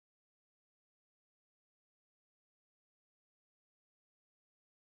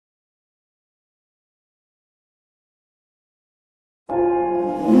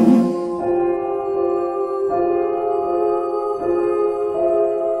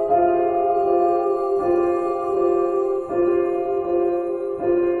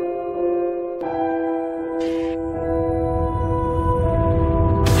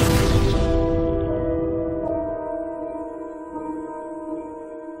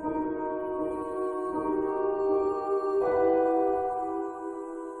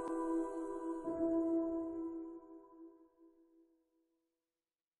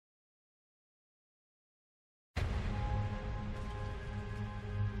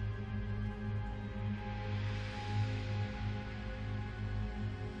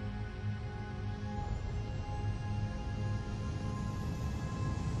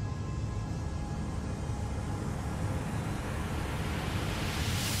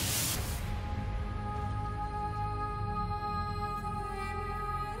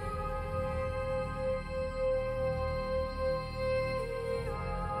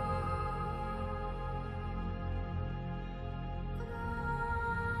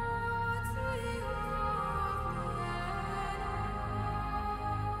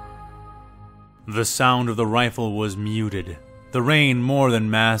The sound of the rifle was muted, the rain more than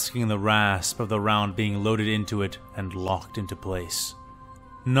masking the rasp of the round being loaded into it and locked into place.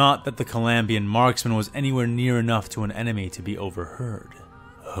 Not that the Colambian marksman was anywhere near enough to an enemy to be overheard.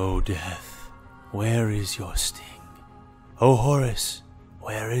 "O death, where is your sting? O Horus,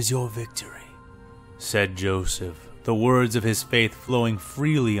 where is your victory?" said Joseph, the words of his faith flowing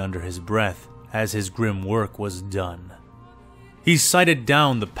freely under his breath as his grim work was done. He sighted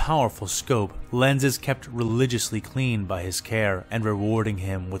down the powerful scope, lenses kept religiously clean by his care and rewarding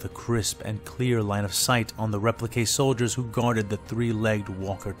him with a crisp and clear line of sight on the replique soldiers who guarded the three-legged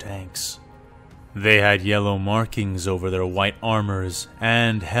walker tanks. They had yellow markings over their white armors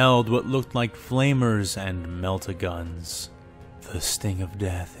and held what looked like flamers and melt-a-guns. "The sting of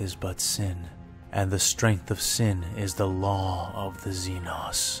death is but sin, and the strength of sin is the law of the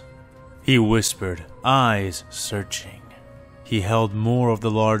Xenos," he whispered, eyes searching. He held more of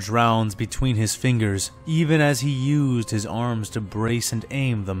the large rounds between his fingers, even as he used his arms to brace and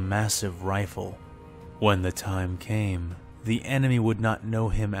aim the massive rifle. When the time came, the enemy would not know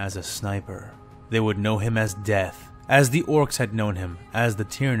him as a sniper. They would know him as death, as the orcs had known him, as the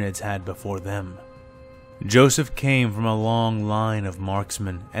Tyranids had before them. Joseph came from a long line of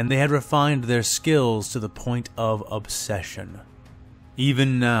marksmen, and they had refined their skills to the point of obsession.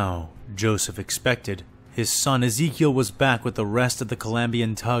 Even now, Joseph expected, his son Ezekiel was back with the rest of the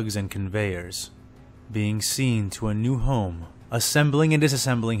Colambian tugs and conveyors, being seen to a new home, assembling and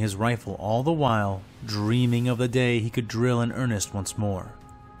disassembling his rifle all the while, dreaming of the day he could drill in earnest once more.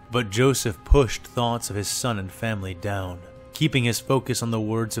 But Joseph pushed thoughts of his son and family down, keeping his focus on the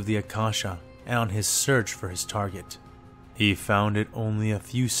words of the Akasha and on his search for his target. He found it only a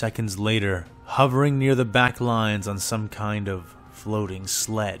few seconds later, hovering near the back lines on some kind of floating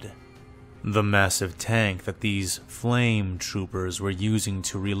sled. The massive tank that these flame troopers were using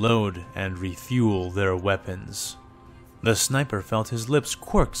to reload and refuel their weapons. The sniper felt his lips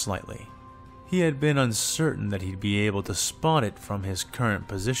quirk slightly. He had been uncertain that he'd be able to spot it from his current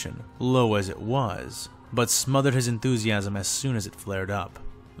position, low as it was, but smothered his enthusiasm as soon as it flared up.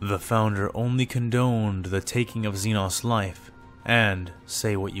 The founder only condoned the taking of Xenos' life, and,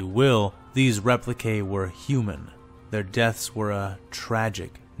 say what you will, these replicae were human. Their deaths were a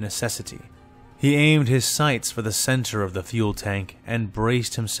tragic necessity. He aimed his sights for the center of the fuel tank and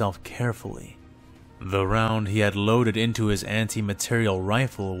braced himself carefully. The round he had loaded into his anti-material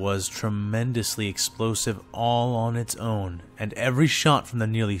rifle was tremendously explosive all on its own, and every shot from the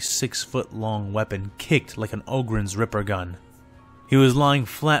nearly 6-foot-long weapon kicked like an Ogryn's Ripper gun. He was lying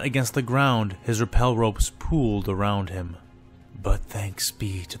flat against the ground, his rappel ropes pooled around him. "But thanks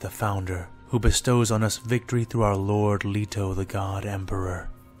be to the Founder, who bestows on us victory through our Lord Leto the God-Emperor."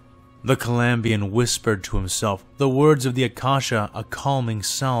 The Colambian whispered to himself, the words of the Akasha a calming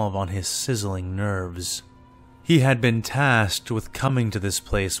salve on his sizzling nerves. He had been tasked with coming to this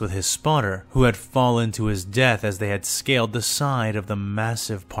place with his spotter, who had fallen to his death as they had scaled the side of the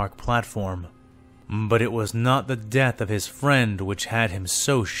massive park platform. But it was not the death of his friend which had him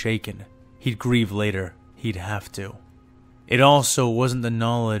so shaken. He'd grieve later, he'd have to. It also wasn't the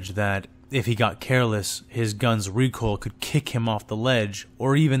knowledge that, if he got careless, his gun's recoil could kick him off the ledge,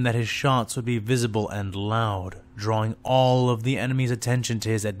 or even that his shots would be visible and loud, drawing all of the enemy's attention to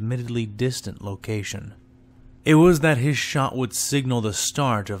his admittedly distant location. It was that his shot would signal the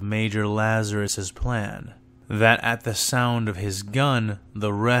start of Major Lazarus's plan, that at the sound of his gun,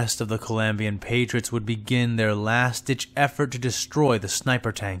 the rest of the Colambian patriots would begin their last-ditch effort to destroy the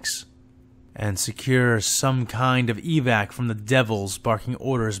sniper tanks and secure some kind of evac from the devils barking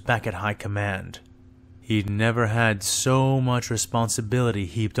orders back at high command. He'd never had so much responsibility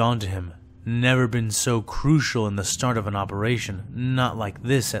heaped onto him, never been so crucial in the start of an operation, not like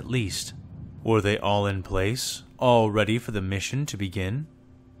this at least. Were they all in place, all ready for the mission to begin?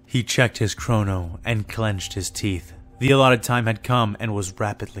 He checked his chrono and clenched his teeth. The allotted time had come and was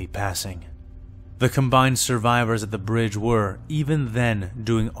rapidly passing. The combined survivors at the bridge were, even then,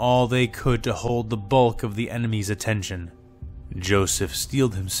 doing all they could to hold the bulk of the enemy's attention. Joseph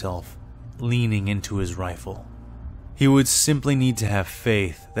steeled himself, leaning into his rifle. He would simply need to have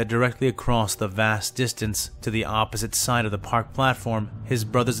faith that directly across the vast distance to the opposite side of the park platform, his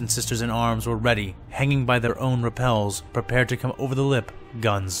brothers and sisters in arms were ready, hanging by their own rappels, prepared to come over the lip,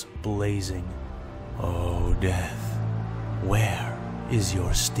 guns blazing. "Oh, death, where is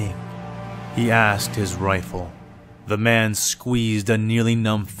your sting?" he asked his rifle. The man squeezed a nearly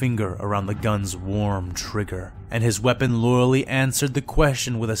numb finger around the gun's warm trigger, and his weapon loyally answered the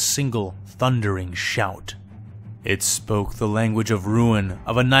question with a single, thundering shout. It spoke the language of ruin,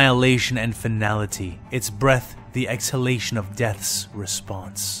 of annihilation and finality, its breath the exhalation of death's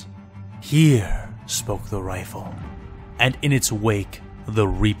response. "Here," spoke the rifle, and in its wake the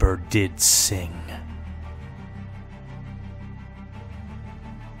Reaper did sing.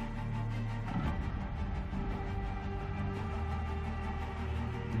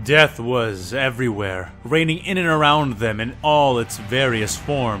 Death was everywhere, raining in and around them in all its various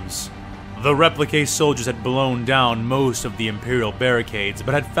forms. The Replique soldiers had blown down most of the Imperial barricades,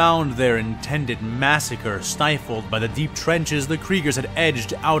 but had found their intended massacre stifled by the deep trenches the Kriegers had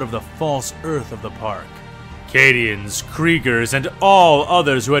edged out of the false earth of the park. Cadians, Kriegers, and all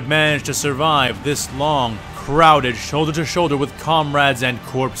others who had managed to survive this long, crowded shoulder to shoulder with comrades and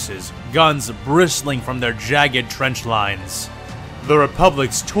corpses, guns bristling from their jagged trench lines. The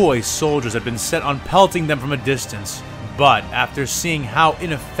Republic's toy soldiers had been set on pelting them from a distance, but after seeing how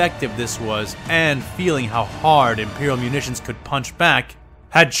ineffective this was and feeling how hard Imperial munitions could punch back,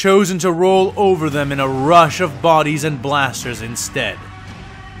 had chosen to roll over them in a rush of bodies and blasters instead.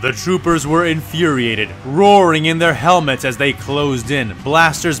 The troopers were infuriated, roaring in their helmets as they closed in,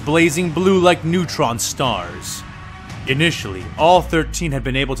 blasters blazing blue like neutron stars. Initially, all 13 had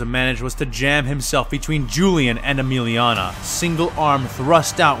been able to manage was to jam himself between Julian and Emiliana, single arm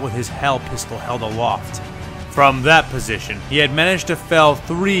thrust out with his hell pistol held aloft. From that position, he had managed to fell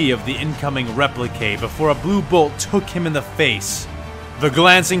 3 of the incoming Replique before a blue bolt took him in the face. The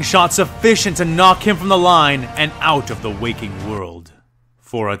glancing shot sufficient to knock him from the line and out of the waking world.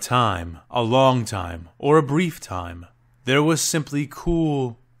 For a time, a long time, or a brief time, there was simply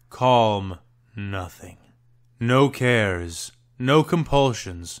cool, calm nothing. No cares, no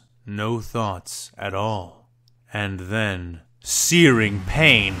compulsions, no thoughts at all. And then, searing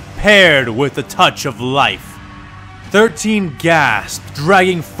pain paired with the touch of life. 13 gasped,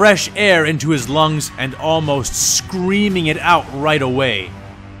 dragging fresh air into his lungs and almost screaming it out right away.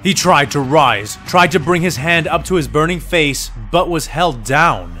 He tried to rise, tried to bring his hand up to his burning face, but was held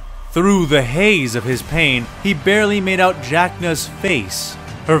down. Through the haze of his pain, he barely made out Jackna's face,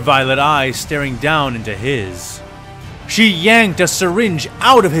 her violet eyes staring down into his. She yanked a syringe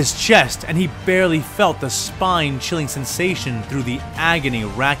out of his chest, and he barely felt the spine-chilling sensation through the agony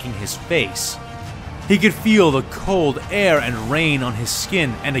racking his face. He could feel the cold air and rain on his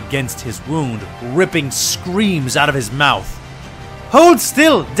skin and against his wound, ripping screams out of his mouth. "Hold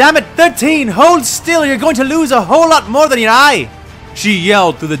still! Damn it, 13! Hold still! You're going to lose a whole lot more than your eye!" She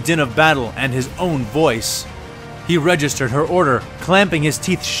yelled through the din of battle and his own voice. He registered her order, clamping his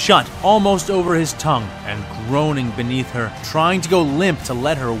teeth shut almost over his tongue and groaning beneath her, trying to go limp to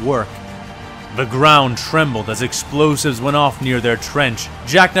let her work. The ground trembled as explosives went off near their trench,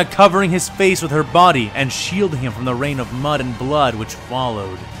 Jackna covering his face with her body and shielding him from the rain of mud and blood which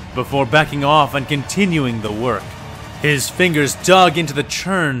followed, before backing off and continuing the work. His fingers dug into the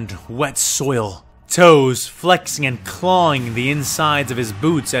churned, wet soil, toes flexing and clawing the insides of his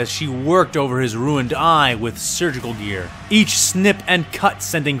boots as she worked over his ruined eye with surgical gear, each snip and cut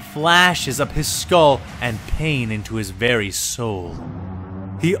sending flashes up his skull and pain into his very soul.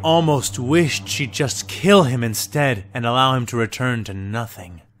 He almost wished she'd just kill him instead and allow him to return to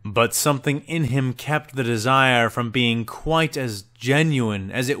nothing. But something in him kept the desire from being quite as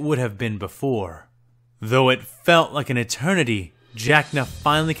genuine as it would have been before. Though it felt like an eternity, Jackna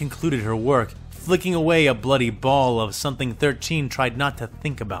finally concluded her work, flicking away a bloody ball of something 13 tried not to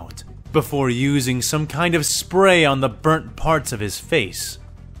think about, before using some kind of spray on the burnt parts of his face.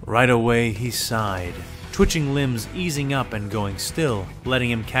 Right away he sighed, twitching limbs easing up and going still,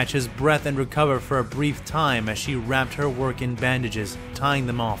 letting him catch his breath and recover for a brief time as she wrapped her work in bandages, tying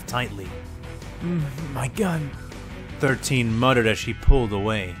them off tightly. My gun," 13 muttered as she pulled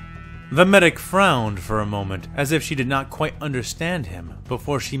away. The medic frowned for a moment, as if she did not quite understand him,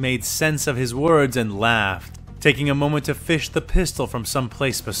 before she made sense of his words and laughed, taking a moment to fish the pistol from some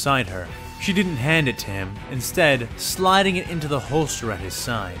place beside her. She didn't hand it to him, instead sliding it into the holster at his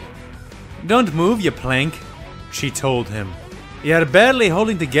side. "Don't move, you plank," she told him. "You're barely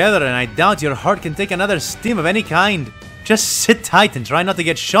holding together, and I doubt your heart can take another stim of any kind. Just sit tight and try not to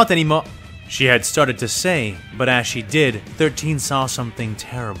get shot anymore." She had started to say, but as she did, 13 saw something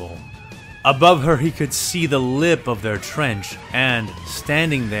terrible. Above her he could see the lip of their trench, and,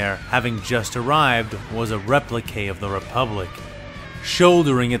 standing there, having just arrived, was a replique of the Republic,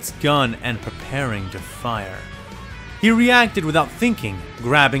 shouldering its gun and preparing to fire. He reacted without thinking,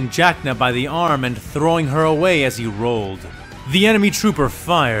 grabbing Jackna by the arm and throwing her away as he rolled. The enemy trooper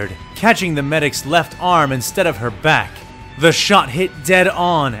fired, catching the medic's left arm instead of her back. The shot hit dead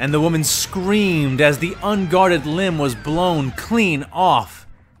on, and the woman screamed as the unguarded limb was blown clean off.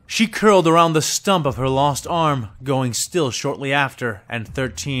 She curled around the stump of her lost arm, going still shortly after, and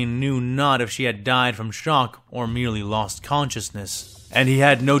 13 knew not if she had died from shock or merely lost consciousness. and he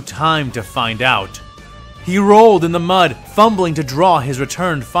had no time to find out. He rolled in the mud, fumbling to draw his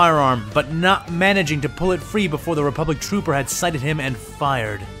returned firearm, but not managing to pull it free before the Republic trooper had sighted him and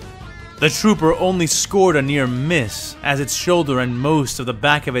fired. The trooper only scored a near miss, as its shoulder and most of the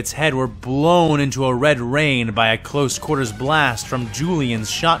back of its head were blown into a red rain by a close-quarters blast from Julian's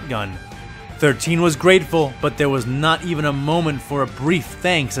shotgun. 13 was grateful, but there was not even a moment for a brief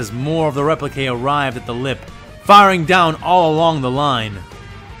thanks as more of the replicae arrived at the lip, firing down all along the line.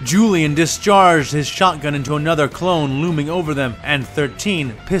 Julian discharged his shotgun into another clone looming over them, and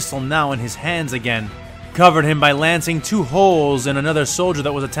 13, pistol now in his hands again, covered him by lancing 2 holes in another soldier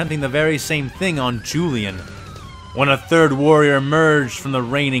that was attempting the very same thing on Julian. When a third warrior emerged from the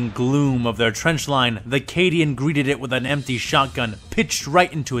raining gloom of their trench line, the Cadian greeted it with an empty shotgun, pitched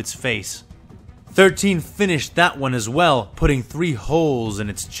right into its face. 13 finished that one as well, putting 3 holes in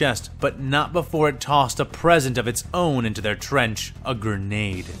its chest, but not before it tossed a present of its own into their trench, a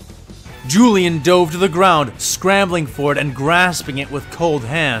grenade. Julian dove to the ground, scrambling for it and grasping it with cold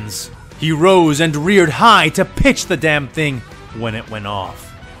hands. He rose and reared high to pitch the damn thing when it went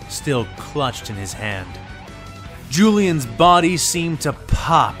off, still clutched in his hand. Julian's body seemed to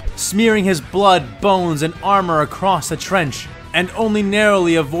pop, smearing his blood, bones, and armor across the trench, and only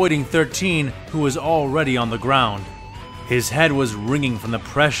narrowly avoiding 13, who was already on the ground. His head was ringing from the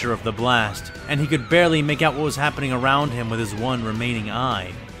pressure of the blast, and he could barely make out what was happening around him with his one remaining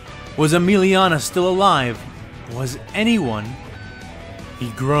eye. Was Emiliana still alive? Was anyone? He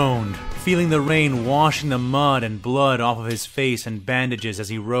groaned, feeling the rain washing the mud and blood off of his face and bandages as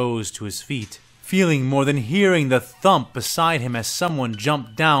he rose to his feet, feeling more than hearing the thump beside him as someone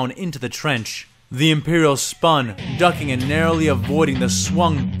jumped down into the trench. The Imperial spun, ducking and narrowly avoiding the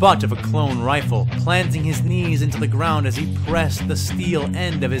swung butt of a clone rifle, planting his knees into the ground as he pressed the steel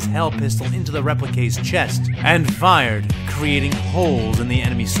end of his hell pistol into the replicate's chest, and fired, creating holes in the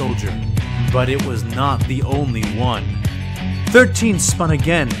enemy soldier. But it was not the only one. 13 spun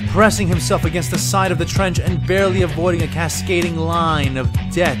again, pressing himself against the side of the trench and barely avoiding a cascading line of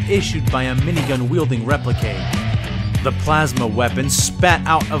death issued by a minigun-wielding replicate. The plasma weapon spat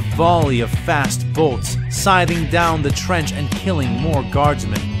out a volley of fast bolts, scything down the trench and killing more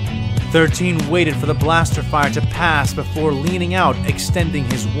guardsmen. 13 waited for the blaster fire to pass before leaning out, extending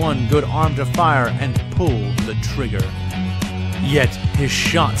his one good arm to fire, and pulled the trigger. Yet his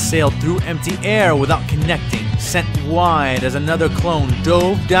shot sailed through empty air without connecting, sent wide as another clone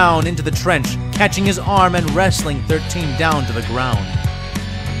dove down into the trench, catching his arm and wrestling 13 down to the ground.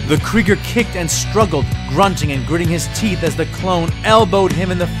 The Krieger kicked and struggled, grunting and gritting his teeth as the clone elbowed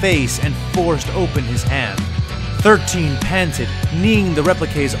him in the face and forced open his hand. 13 panted, kneeing the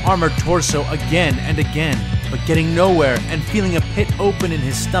replicate's armored torso again and again, but getting nowhere and feeling a pit open in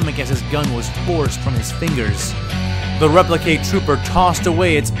his stomach as his gun was forced from his fingers. The replicate trooper tossed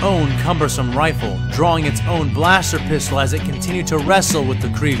away its own cumbersome rifle, drawing its own blaster pistol as it continued to wrestle with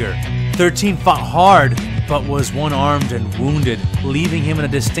the Krieger. 13 fought hard, but was one-armed and wounded, leaving him in a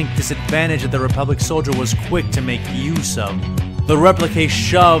distinct disadvantage that the Republic soldier was quick to make use of. The replicate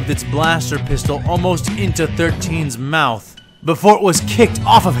shoved its blaster pistol almost into 13's mouth before it was kicked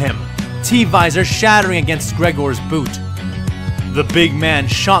off of him, T-visor shattering against Gregor's boot. The big man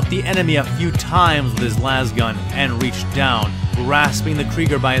shot the enemy a few times with his lasgun and reached down, grasping the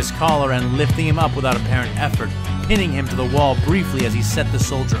Krieger by his collar and lifting him up without apparent effort, pinning him to the wall briefly as he set the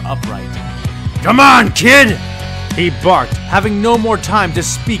soldier upright. "Come on, kid!" he barked, having no more time to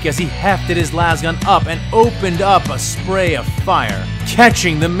speak as he hefted his lasgun up and opened up a spray of fire,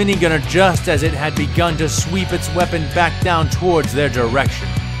 catching the minigunner just as it had begun to sweep its weapon back down towards their direction.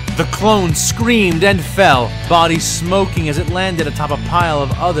 The clone screamed and fell, body smoking as it landed atop a pile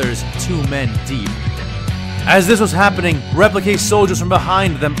of others 2 men deep. As this was happening, replicate soldiers from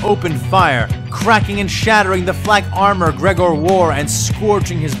behind them opened fire, cracking and shattering the flak armor Gregor wore and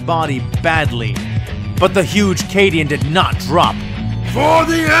scorching his body badly. But the huge Cadian did not drop. "For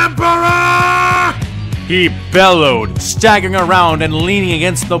the Emperor!" he bellowed, staggering around and leaning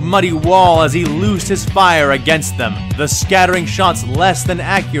against the muddy wall as he loosed his fire against them, the scattering shots less than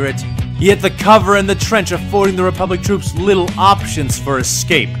accurate, yet the cover in the trench affording the Republic troops little options for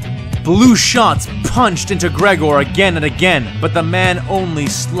escape. Blue shots punched into Gregor again and again, but the man only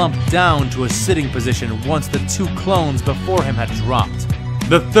slumped down to a sitting position once the 2 clones before him had dropped,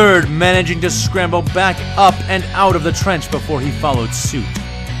 the third managing to scramble back up and out of the trench before he followed suit.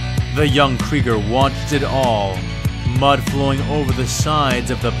 The young Krieger watched it all, mud flowing over the sides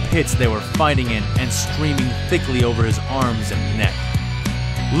of the pits they were fighting in and streaming thickly over his arms and neck.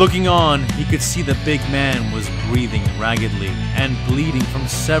 Looking on, he could see the big man was breathing raggedly and bleeding from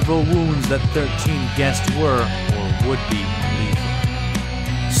several wounds that 13 guessed were or would be lethal.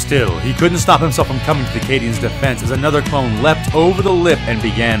 Still, he couldn't stop himself from coming to the Cadian's defense as another clone leapt over the lip and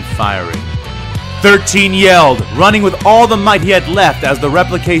began firing. 13 yelled, running with all the might he had left as the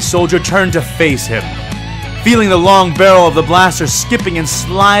replique soldier turned to face him. Feeling the long barrel of the blaster skipping and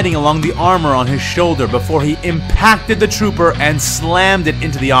sliding along the armor on his shoulder before he impacted the trooper and slammed it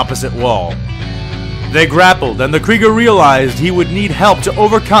into the opposite wall. They grappled, and the Krieger realized he would need help to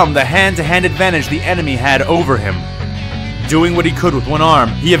overcome the hand-to-hand advantage the enemy had over him. Doing what he could with one arm,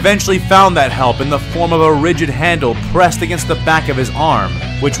 he eventually found that help in the form of a rigid handle pressed against the back of his arm,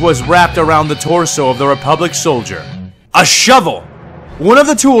 which was wrapped around the torso of the Republic soldier. A shovel! One of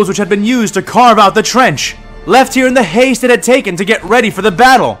the tools which had been used to carve out the trench, left here in the haste it had taken to get ready for the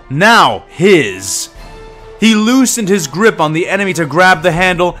battle, now his. He loosened his grip on the enemy to grab the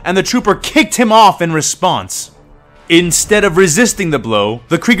handle, and the trooper kicked him off in response. Instead of resisting the blow,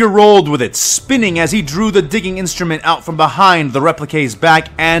 the Krieger rolled with it, spinning as he drew the digging instrument out from behind the replique's back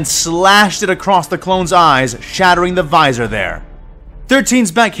and slashed it across the clone's eyes, shattering the visor there.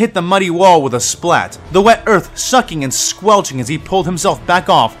 13's back hit the muddy wall with a splat, the wet earth sucking and squelching as he pulled himself back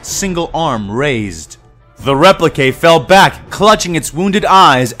off, single arm raised. The replique fell back, clutching its wounded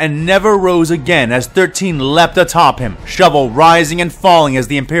eyes, and never rose again as 13 leapt atop him, shovel rising and falling as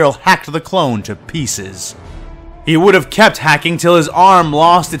the Imperial hacked the clone to pieces. He would have kept hacking till his arm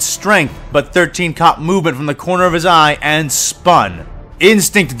lost its strength, but 13 caught movement from the corner of his eye and spun,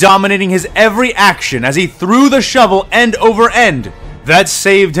 instinct dominating his every action as he threw the shovel end over end. That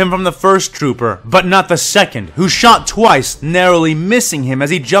saved him from the first trooper, but not the second, who shot twice, narrowly missing him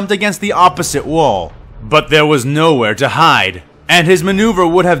as he jumped against the opposite wall. But there was nowhere to hide, and his maneuver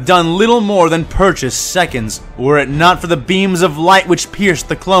would have done little more than purchase seconds, were it not for the beams of light which pierced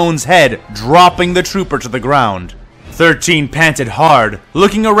the clone's head, dropping the trooper to the ground. 13 panted hard,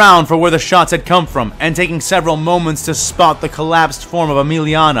 looking around for where the shots had come from, and taking several moments to spot the collapsed form of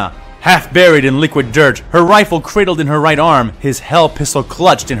Emiliana. Half buried in liquid dirt, her rifle cradled in her right arm, his hell pistol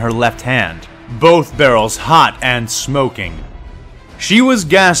clutched in her left hand. Both barrels hot and smoking. She was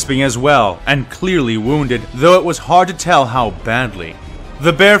gasping as well, and clearly wounded, though it was hard to tell how badly.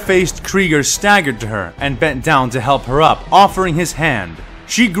 The bare-faced Krieger staggered to her and bent down to help her up, offering his hand.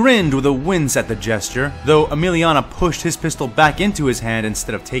 She grinned with a wince at the gesture, though Emiliana pushed his pistol back into his hand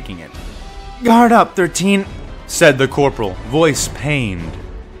instead of taking it. "Guard up, 13, said the corporal, voice pained.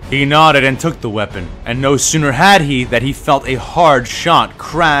 He nodded and took the weapon, and no sooner had he that he felt a hard shot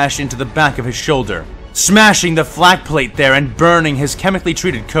crash into the back of his shoulder, smashing the flak plate there and burning his chemically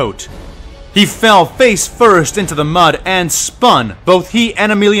treated coat. He fell face first into the mud and spun, both he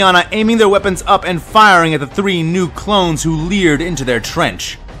and Emiliana aiming their weapons up and firing at the 3 new clones who leered into their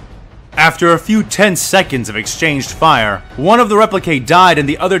trench. After a few tense seconds of exchanged fire, one of the replicae died and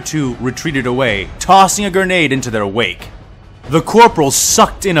the other 2 retreated away, tossing a grenade into their wake. The corporal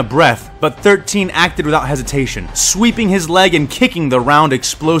sucked in a breath, but 13 acted without hesitation, sweeping his leg and kicking the round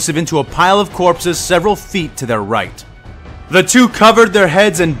explosive into a pile of corpses several feet to their right. The 2 covered their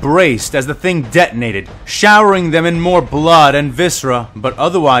heads and braced as the thing detonated, showering them in more blood and viscera, but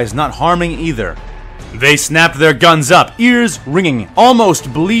otherwise not harming either. They snapped their guns up, ears ringing,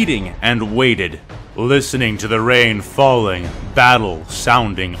 almost bleeding, and waited, listening to the rain falling, battle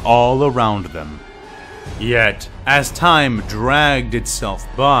sounding all around them. Yet, as time dragged itself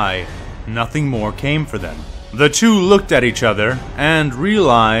by, nothing more came for them. The 2 looked at each other and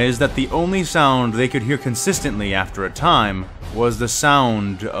realized that the only sound they could hear consistently after a time was the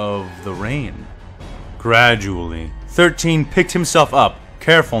sound of the rain. Gradually, 13 picked himself up,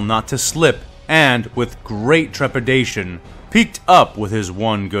 careful not to slip, and, with great trepidation, peeked up with his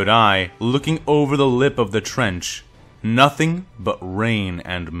one good eye, looking over the lip of the trench. Nothing but rain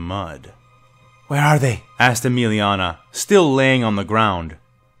and mud. "Where are they?" asked Emiliana, still laying on the ground.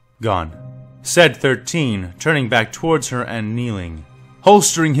 "Gone," said 13, turning back towards her and kneeling,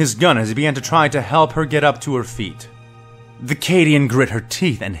 holstering his gun as he began to try to help her get up to her feet. The Cadian grit her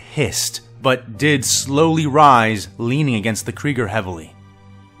teeth and hissed, but did slowly rise, leaning against the Krieger heavily.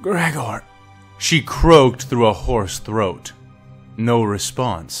 "Gregor," she croaked through a hoarse throat. No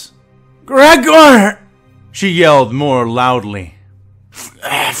response. "Gregor!" she yelled more loudly.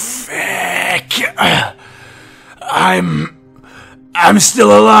 I'm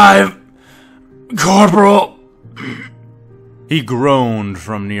still alive, Corporal." He groaned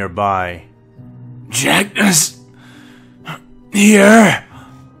from nearby. "Jackness, here,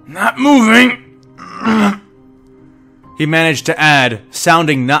 not moving." He managed to add,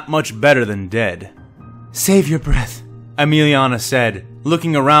 sounding not much better than dead. "Save your breath," Emiliana said,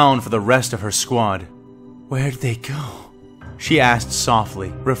 looking around for the rest of her squad. "Where'd they go?" she asked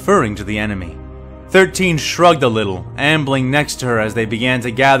softly, referring to the enemy. 13 shrugged a little, ambling next to her as they began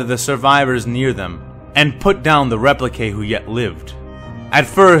to gather the survivors near them, and put down the replicate who yet lived. At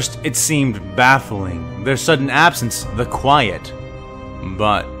first, it seemed baffling, their sudden absence, the quiet.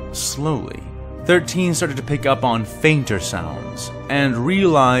 But slowly, 13 started to pick up on fainter sounds, and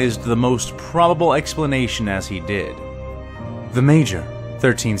realized the most probable explanation as he did. "The Major,"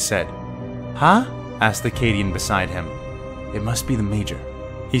 13 said. "Huh?" asked the Cadian beside him. "It must be the Major,"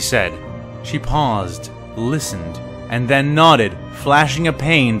 he said. She paused, listened, and then nodded, flashing a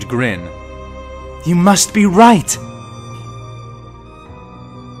pained grin. "You must be right!"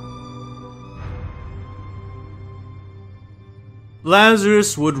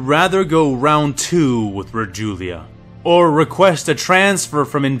 Lazarus would rather go round 2 with Rejulia, or request a transfer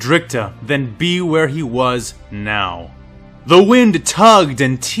from Indricta than be where he was now. The wind tugged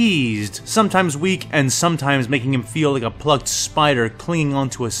and teased, sometimes weak and sometimes making him feel like a plucked spider clinging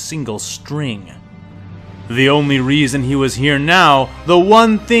onto a single string. The only reason he was here now, the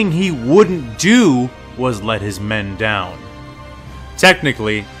one thing he wouldn't do, was let his men down.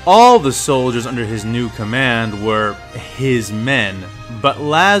 Technically, all the soldiers under his new command were his men, but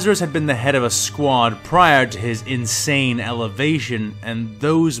Lazarus had been the head of a squad prior to his insane elevation, and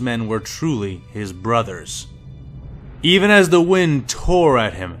those men were truly his brothers. Even as the wind tore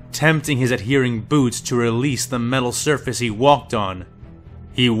at him, tempting his adhering boots to release the metal surface he walked on,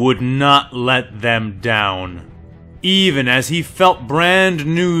 he would not let them down. Even as he felt brand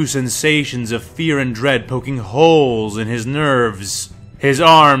new sensations of fear and dread poking holes in his nerves, his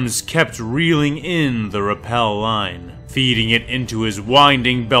arms kept reeling in the rappel line, feeding it into his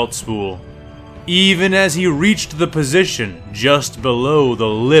winding belt spool. Even as he reached the position just below the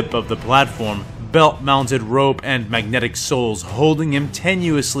lip of the platform, belt-mounted rope and magnetic soles holding him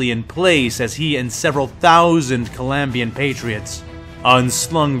tenuously in place as he and several thousand Colambian patriots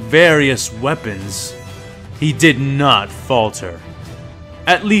unslung various weapons, he did not falter.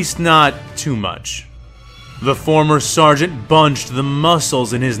 At least not too much. The former sergeant bunched the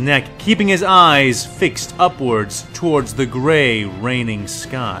muscles in his neck, keeping his eyes fixed upwards towards the gray, raining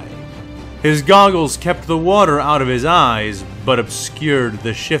sky. His goggles kept the water out of his eyes, but obscured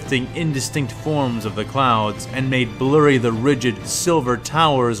the shifting, indistinct forms of the clouds and made blurry the rigid, silver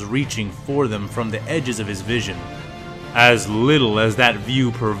towers reaching for them from the edges of his vision. As little as that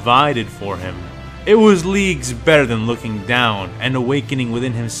view provided for him, it was leagues better than looking down and awakening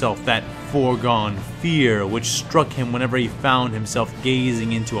within himself that foregone fear which struck him whenever he found himself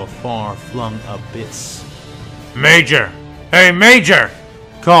gazing into a far-flung abyss. "Major! Hey, Major!"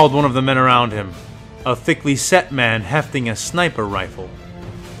 called one of the men around him, a thickly set man hefting a sniper rifle.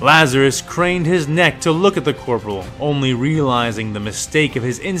 Lazarus craned his neck to look at the corporal, only realizing the mistake of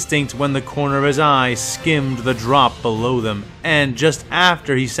his instinct when the corner of his eye skimmed the drop below them, and just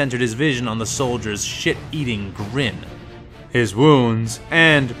after he centered his vision on the soldier's shit-eating grin. His wounds,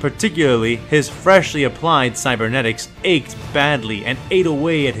 and particularly his freshly applied cybernetics, ached badly and ate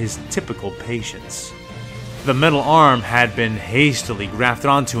away at his typical patience. The metal arm had been hastily grafted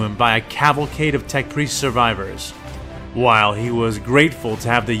onto him by a cavalcade of Tech Priest survivors. While he was grateful to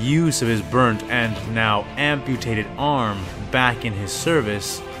have the use of his burnt and now amputated arm back in his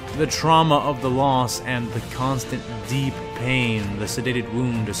service, the trauma of the loss and the constant deep pain the sedated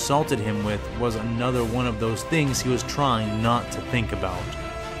wound assaulted him with was another one of those things he was trying not to think about.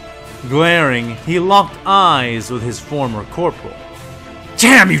 Glaring, he locked eyes with his former corporal.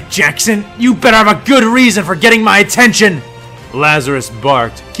 "Damn you, Jackson! You better have a good reason for getting my attention!" Lazarus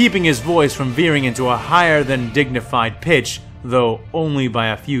barked, keeping his voice from veering into a higher than dignified pitch, though only by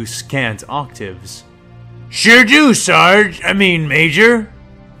a few scant octaves. "Sure do, Major,"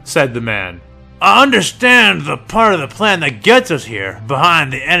 said the man. "I understand the part of the plan that gets us here,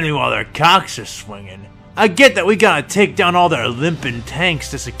 behind the enemy while their cocks are swinging. I get that we gotta take down all their limping tanks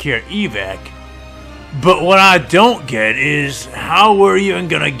to secure evac. But what I don't get is how we're even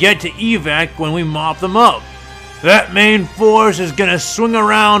gonna get to evac when we mop them up. That main force is gonna swing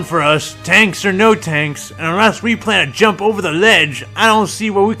around for us, tanks or no tanks, and unless we plan to jump over the ledge, I don't see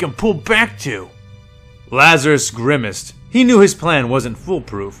where we can pull back to." Lazarus grimaced. He knew his plan wasn't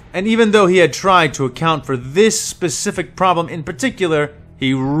foolproof, and even though he had tried to account for this specific problem in particular,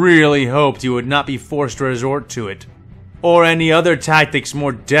 he really hoped he would not be forced to resort to it, or any other tactics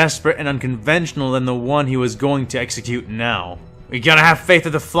more desperate and unconventional than the one he was going to execute now. "We gotta have faith that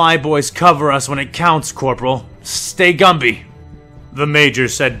the flyboys cover us when it counts, Corporal. Stay Gumby," the Major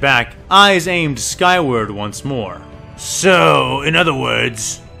said back, eyes aimed skyward once more. "So, in other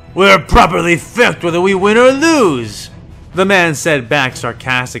words, we're properly fucked whether we win or lose," the man said back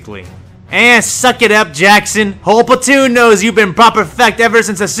sarcastically. Suck it up, Jackson. Whole platoon knows you've been proper fecked ever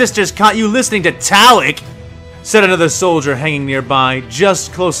since the sisters caught you listening to Talik, said another soldier hanging nearby,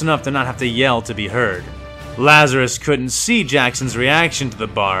 just close enough to not have to yell to be heard. Lazarus couldn't see Jackson's reaction to the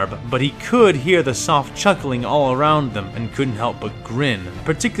barb, but he could hear the soft chuckling all around them and couldn't help but grin,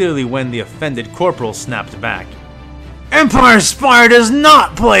 particularly when the offended corporal snapped back. Empire Spire does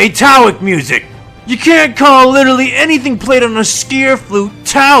not play Talik music! You can't call literally anything played on a skier flute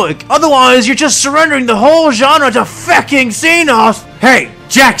Talik, otherwise you're just surrendering the whole genre to fecking Xenos! Hey,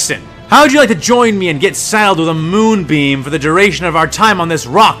 Jackson! How would you like to join me and get saddled with a moonbeam for the duration of our time on this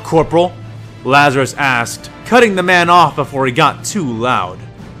rock, Corporal? Lazarus asked, cutting the man off before he got too loud.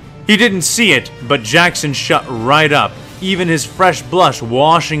 He didn't see it, but Jackson shut right up, even his fresh blush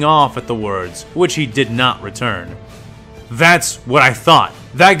washing off at the words, which he did not return. That's what I thought.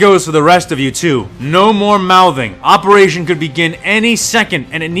 That goes for the rest of you too. No more mouthing. Operation could begin any second,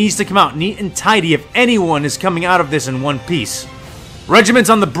 and it needs to come out neat and tidy if anyone is coming out of this in one piece. Regiments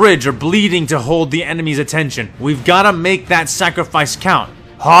on the bridge are bleeding to hold the enemy's attention. We've got to make that sacrifice count.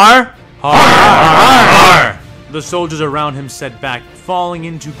 Har? Har! Har! Har! The soldiers around him said back, falling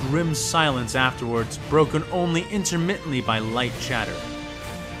into grim silence afterwards, broken only intermittently by light chatter.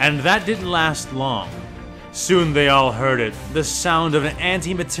 And that didn't last long. Soon they all heard it, the sound of an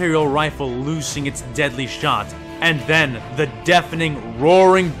anti-material rifle loosing its deadly shot, and then the deafening,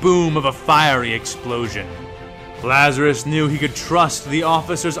 roaring boom of a fiery explosion. Lazarus knew he could trust the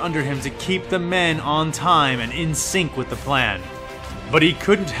officers under him to keep the men on time and in sync with the plan. But he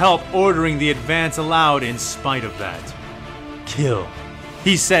couldn't help ordering the advance aloud in spite of that. Kill,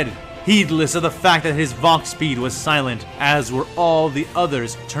 he said, heedless of the fact that his Vox speed was silent, as were all the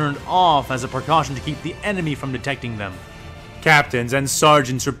others turned off as a precaution to keep the enemy from detecting them. Captains and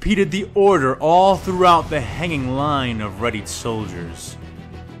sergeants repeated the order all throughout the hanging line of readied soldiers.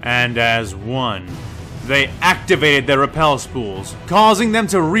 And as one, they activated their rappel spools, causing them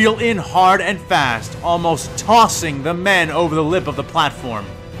to reel in hard and fast, almost tossing the men over the lip of the platform.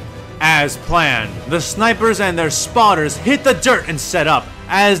 As planned, the snipers and their spotters hit the dirt and set up,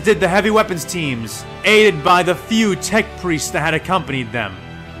 as did the heavy weapons teams, aided by the few tech priests that had accompanied them.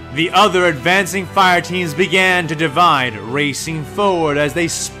 The other advancing fire teams began to divide, racing forward as they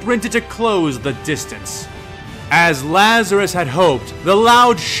sprinted to close the distance. As Lazarus had hoped, the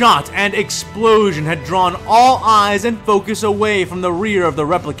loud shot and explosion had drawn all eyes and focus away from the rear of the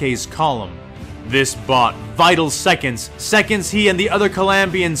replique's column. This bought vital seconds he and the other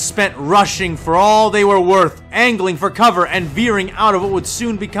Colambians spent rushing for all they were worth, angling for cover and veering out of what would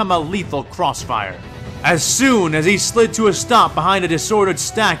soon become a lethal crossfire. As soon as he slid to a stop behind a disordered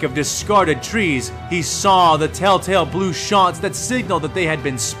stack of discarded trees, he saw the telltale blue shots that signaled that they had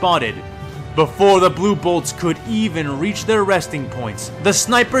been spotted. Before the blue bolts could even reach their resting points, the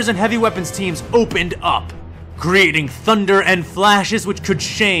snipers and heavy weapons teams opened up, creating thunder and flashes which could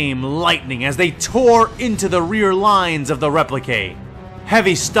shame lightning as they tore into the rear lines of the replique.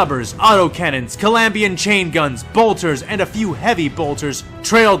 Heavy stubbers, autocannons, Colambian chain guns, bolters, and a few heavy bolters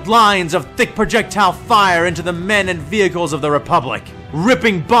trailed lines of thick projectile fire into the men and vehicles of the Republic,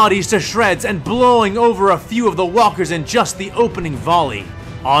 ripping bodies to shreds and blowing over a few of the walkers in just the opening volley.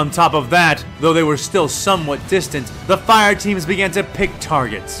 On top of that, though they were still somewhat distant, the fire teams began to pick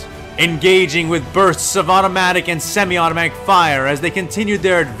targets, engaging with bursts of automatic and semi-automatic fire as they continued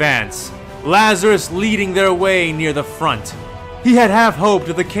their advance, Lazarus leading their way near the front. He had half hoped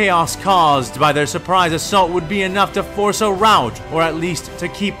that the chaos caused by their surprise assault would be enough to force a rout, or at least to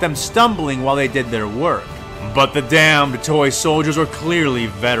keep them stumbling while they did their work. But the damned toy soldiers were clearly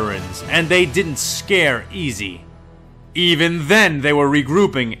veterans, and they didn't scare easy. Even then, they were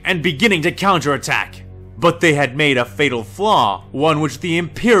regrouping and beginning to counterattack. But they had made a fatal flaw, one which the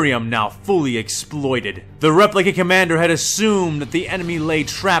Imperium now fully exploited. The replica commander had assumed that the enemy lay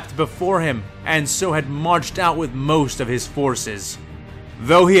trapped before him, and so had marched out with most of his forces.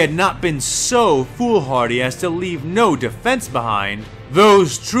 Though he had not been so foolhardy as to leave no defense behind,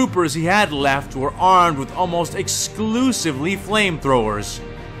 those troopers he had left were armed with almost exclusively flamethrowers,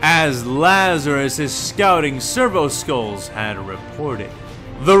 as Lazarus's scouting servo skulls had reported.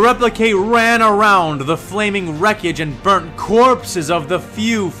 The replique ran around the flaming wreckage and burnt corpses of the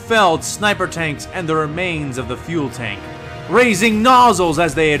few felled sniper tanks and the remains of the fuel tank, raising nozzles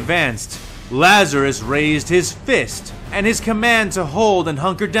as they advanced. Lazarus raised his fist, and his command to hold and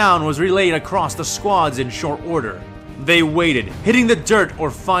hunker down was relayed across the squads in short order. They waited, hitting the dirt or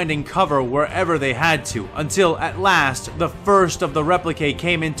finding cover wherever they had to, until at last the first of the replique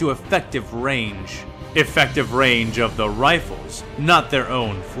came into effective range. Effective range of the rifles, not their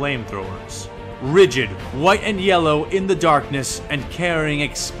own flamethrowers. rigid, white and yellow in the darkness and carrying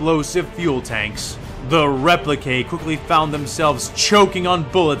explosive fuel tanks. The Replicae quickly found themselves choking on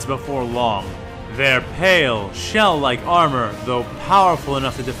bullets before long. Their pale, shell-like armor, though powerful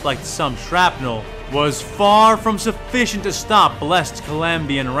enough to deflect some shrapnel, was far from sufficient to stop blessed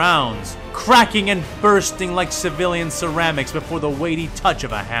Colambian rounds, cracking and bursting like civilian ceramics before the weighty touch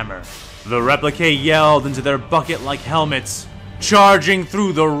of a hammer. The Replicae yelled into their bucket-like helmets, charging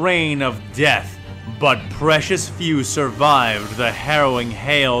through the rain of death. But precious few survived the harrowing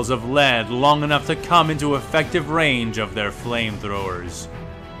hails of lead long enough to come into effective range of their flamethrowers.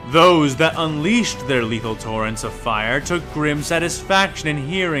 Those that unleashed their lethal torrents of fire took grim satisfaction in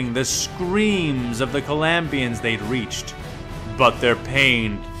hearing the screams of the Colambians they'd reached. But their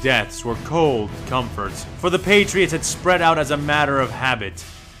pained deaths were cold comforts, for the Patriots had spread out as a matter of habit,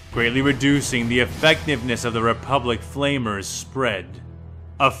 greatly reducing the effectiveness of the Republic flamers' spread.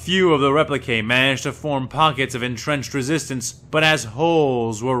 A few of the Replicae managed to form pockets of entrenched resistance, but as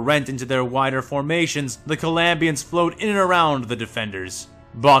holes were rent into their wider formations, the Colambians flowed in and around the defenders,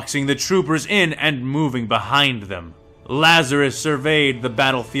 boxing the troopers in and moving behind them. Lazarus surveyed the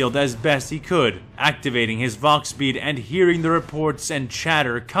battlefield as best he could, activating his Vox speed and hearing the reports and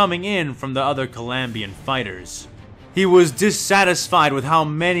chatter coming in from the other Colambian fighters. He was dissatisfied with how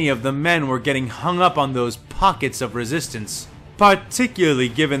many of the men were getting hung up on those pockets of resistance, particularly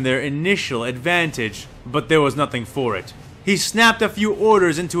given their initial advantage, but there was nothing for it. He snapped a few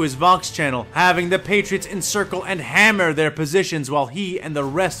orders into his Vox channel, having the Patriots encircle and hammer their positions while he and the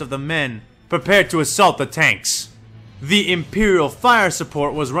rest of the men prepared to assault the tanks. The Imperial fire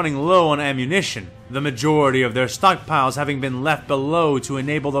support was running low on ammunition, the majority of their stockpiles having been left below to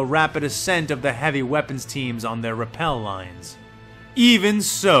enable the rapid ascent of the heavy weapons teams on their rappel lines. Even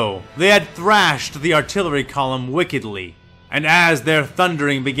so, they had thrashed the artillery column wickedly, and as their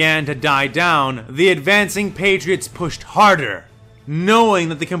thundering began to die down, the advancing Patriots pushed harder, knowing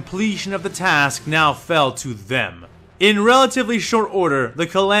that the completion of the task now fell to them. In relatively short order, the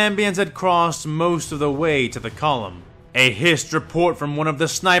Colambians had crossed most of the way to the column. A hissed report from one of the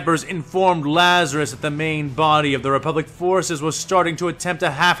snipers informed Lazarus that the main body of the Republic forces was starting to attempt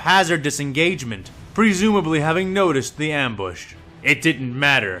a haphazard disengagement, presumably having noticed the ambush. It didn't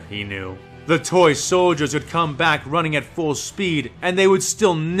matter, he knew. The toy soldiers would come back running at full speed, and they would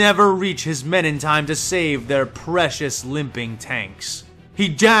still never reach his men in time to save their precious limping tanks. He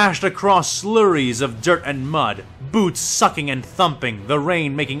dashed across slurries of dirt and mud, boots sucking and thumping, the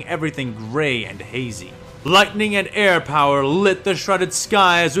rain making everything gray and hazy. Lightning and air power lit the shrouded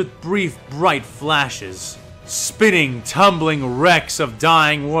skies with brief, bright flashes. Spinning, tumbling wrecks of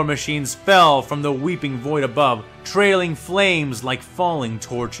dying war machines fell from the weeping void above, trailing flames like falling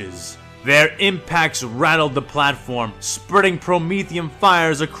torches. Their impacts rattled the platform, spreading promethium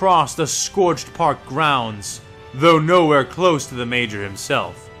fires across the scorched park grounds, though nowhere close to the Major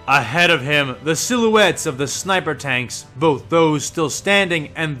himself. Ahead of him, the silhouettes of the sniper tanks, both those still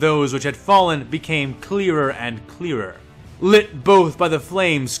standing and those which had fallen, became clearer and clearer, lit both by the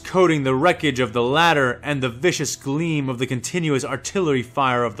flames coating the wreckage of the latter and the vicious gleam of the continuous artillery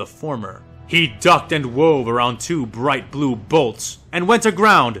fire of the former. He ducked and wove around two bright blue bolts, and went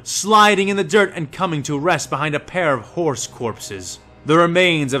aground, sliding in the dirt and coming to rest behind a pair of horse corpses, the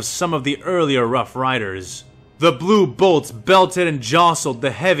remains of some of the earlier Rough Riders. The blue bolts belted and jostled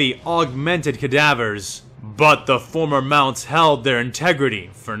the heavy, augmented cadavers, but the former mounts held their integrity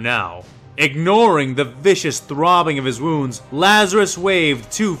for now. Ignoring the vicious throbbing of his wounds, Lazarus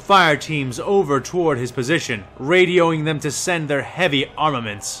waved two fire teams over toward his position, radioing them to send their heavy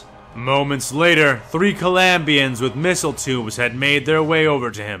armaments. Moments later, 3 Colambians with missile tubes had made their way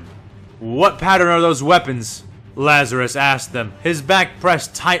over to him. "What pattern are those weapons?" Lazarus asked them, his back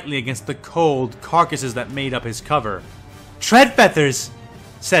pressed tightly against the cold carcasses that made up his cover. "Tread feathers,"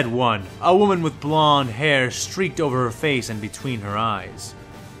 said one, a woman with blonde hair streaked over her face and between her eyes.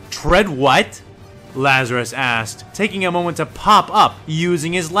 "Tread what?" Lazarus asked, taking a moment to pop up,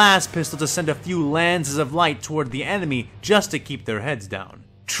 using his last pistol to send a few lances of light toward the enemy just to keep their heads down.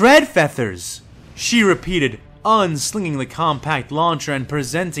 "Tread feathers," she repeated, unslinging the compact launcher and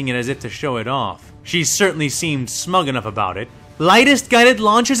presenting it as if to show it off. She certainly seemed smug enough about it. "Lightest guided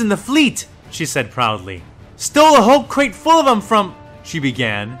launchers in the fleet," she said proudly. "Stole a whole crate full of them from—" she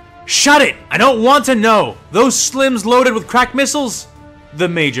began. "Shut it! I don't want to know! Those slims loaded with crack missiles?" the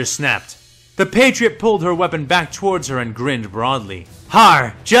Major snapped. The Patriot pulled her weapon back towards her and grinned broadly.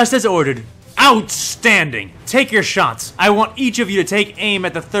 "Har! Just as ordered. Outstanding! Take your shots. I want each of you to take aim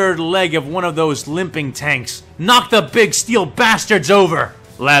at the third leg of one of those limping tanks. Knock the big steel bastards over!"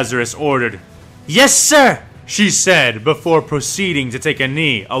 Lazarus ordered. "Yes, sir!" she said before proceeding to take a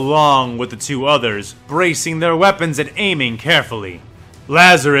knee along with the two others, bracing their weapons and aiming carefully.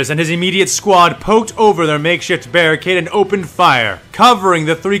 Lazarus and his immediate squad poked over their makeshift barricade and opened fire, covering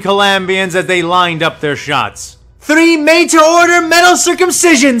the 3 Colambians as they lined up their shots. 3 made-to-order metal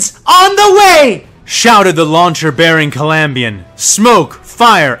circumcisions on the way! Shouted the launcher-bearing Colambian. Smoke,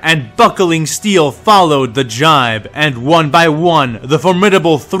 fire, and buckling steel followed the jibe, and one by one, the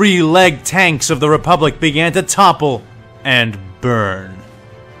formidable 3-legged tanks of the Republic began to topple and burn.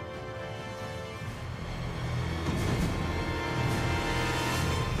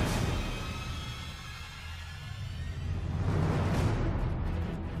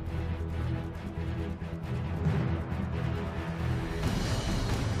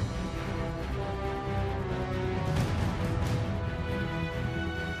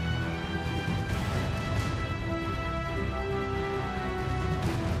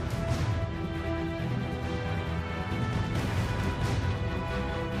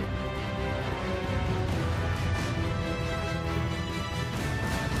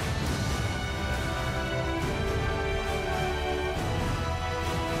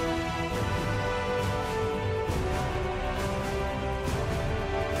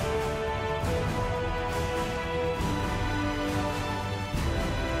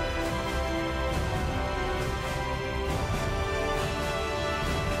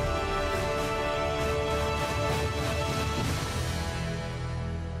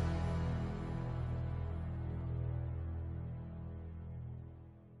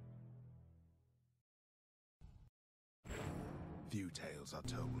 Few tales are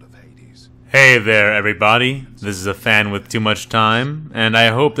told of Hades. Hey there, everybody. This is a fan with too much time, and I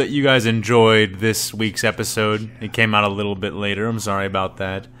hope that you guys enjoyed this week's episode. It came out a little bit later. I'm sorry about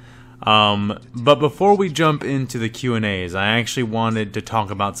that. But before we jump into the Q&As, I actually wanted to talk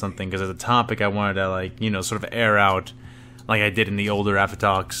about something, because as a topic I wanted to, sort of air out like I did in the older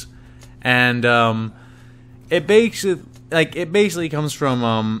Aftertalks. And, it basically comes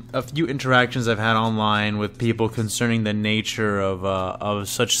from a few interactions I've had online with people concerning the nature of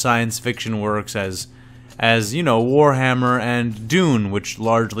such science fiction works as Warhammer and Dune, which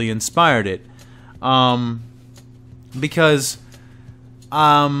largely inspired it. Because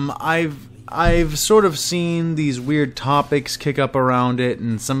I've sort of seen these weird topics kick up around it,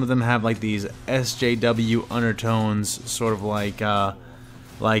 and some of them have like these SJW undertones, sort of like Paul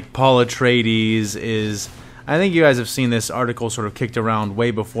Atreides is. I think you guys have seen this article sort of kicked around way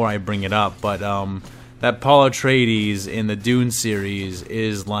before I bring it up, but that Paul Atreides in the Dune series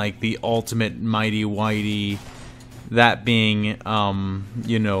is like the ultimate mighty whitey, that being,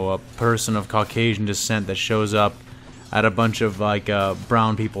 a person of Caucasian descent that shows up at a bunch of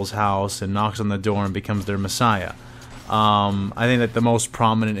brown people's house and knocks on the door and becomes their messiah. I think that the most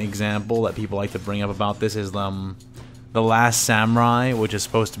prominent example that people like to bring up about this is The Last Samurai, which is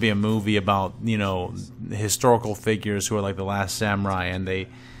supposed to be a movie about, historical figures who are like the last samurai, and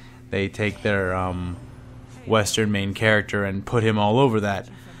they take their Western main character and put him all over that.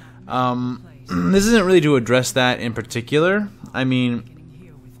 This isn't really to address that in particular. I mean,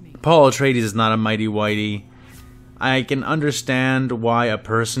 Paul Atreides is not a mighty whitey. I can understand why a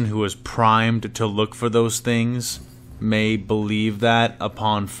person who is primed to look for those things may believe that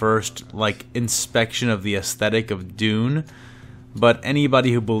upon first, inspection of the aesthetic of Dune, but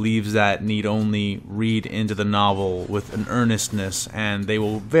anybody who believes that need only read into the novel with an earnestness, and they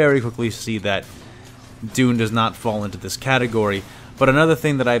will very quickly see that Dune does not fall into this category. But another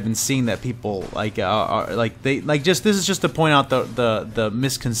thing that I've been seeing that people this is just to point out the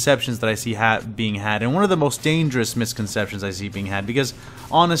misconceptions that I see being had, and one of the most dangerous misconceptions I see being had, because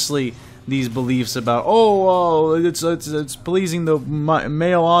honestly, these beliefs about it's pleasing the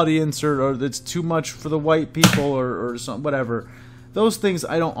male audience, or it's too much for the white people, or some whatever. Those things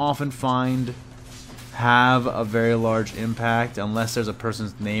I don't often find have a very large impact unless there's a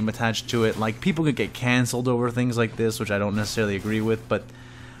person's name attached to it. Like, people could get canceled over things like this, which I don't necessarily agree with, but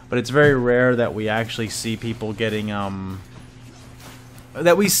it's very rare that we actually see people getting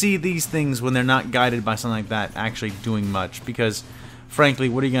that we see these things when they're not guided by something like that actually doing much, because frankly,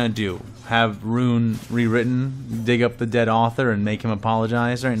 what are you going to do? Have Rune rewritten, dig up the dead author, and make him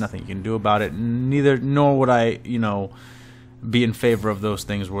apologize? There ain't nothing you can do about it. Nor would I, be in favor of those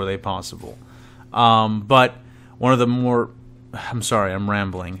things were they possible. But one of the more... I'm sorry, I'm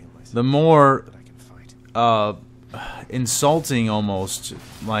rambling. The more insulting, almost,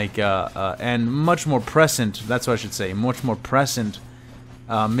 and much more present, that's what I should say, much more present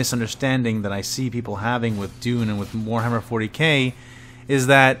misunderstanding that I see people having with Dune and with Warhammer 40k is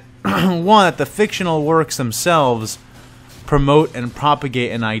that, one, that the fictional works themselves promote and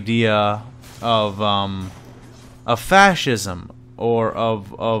propagate an idea of fascism or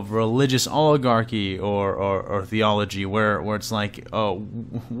of religious oligarchy or theology, where it's like,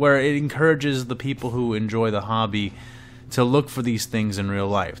 where it encourages the people who enjoy the hobby to look for these things in real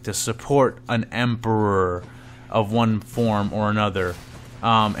life, to support an emperor of one form or another,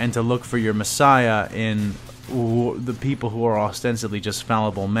 and to look for your messiah in the people who are ostensibly just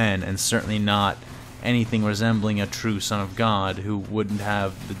fallible men, and certainly not anything resembling a true son of God, who wouldn't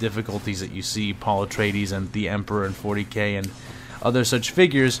have the difficulties that you see Paul Atreides and the Emperor and 40k and other such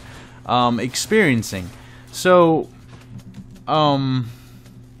figures experiencing. So, I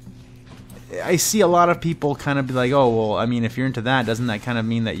see a lot of people kind of be like, oh, well, I mean, if you're into that, doesn't that kind of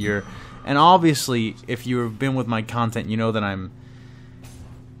mean that you're... And obviously, if you've been with my content, you know that I'm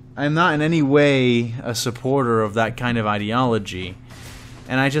not in any way a supporter of that kind of ideology.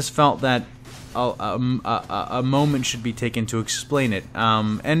 And I just felt that a moment should be taken to explain it.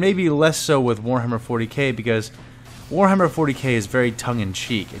 And maybe less so with Warhammer 40k, because Warhammer 40k is very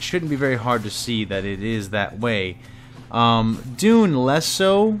tongue-in-cheek. It shouldn't be very hard to see that it is that way. Dune, less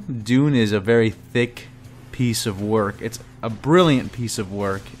so. Dune is a very thick piece of work. It's a brilliant piece of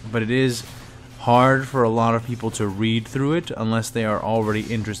work, but it is hard for a lot of people to read through it unless they are already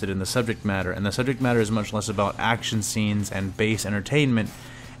interested in the subject matter. And the subject matter is much less about action scenes and base entertainment,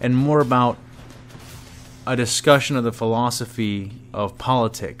 and more about a discussion of the philosophy of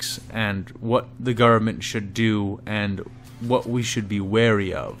politics and what the government should do and what we should be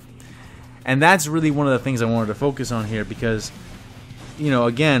wary of. And that's really one of the things I wanted to focus on here, because, you know,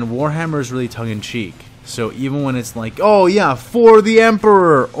 again, Warhammer is really tongue-in-cheek. So even when it's like, oh yeah, for the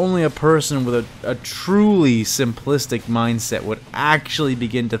Emperor, only a person with a truly simplistic mindset would actually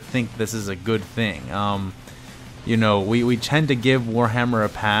begin to think this is a good thing. You know, we tend to give Warhammer a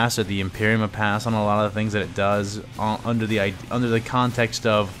pass, or the Imperium a pass, on a lot of the things that it does under the context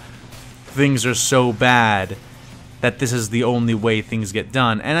of things are so bad that this is the only way things get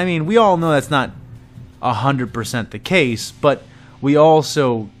done. And I mean, we all know that's not 100% the case, but we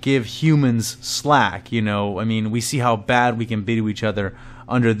also give humans slack, you know. I mean, we see how bad we can be to each other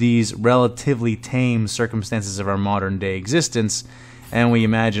under these relatively tame circumstances of our modern day existence. And we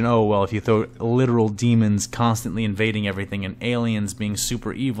imagine, oh, well, if you throw literal demons constantly invading everything and aliens being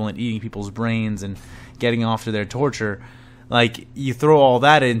super evil and eating people's brains and getting off to their torture, like, you throw all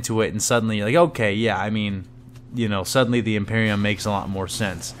that into it and suddenly you're like, okay, yeah, I mean, you know, suddenly the Imperium makes a lot more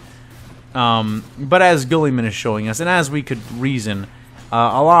sense. But as Gilliman is showing us, and as we could reason,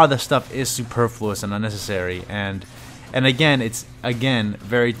 a lot of the stuff is superfluous and unnecessary, and again, it's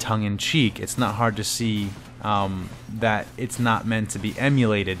very tongue-in-cheek. It's not hard to see that it's not meant to be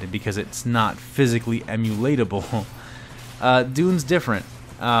emulated, because it's not physically emulatable. Dune's different,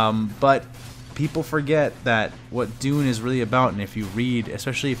 but people forget that what Dune is really about, and if you read,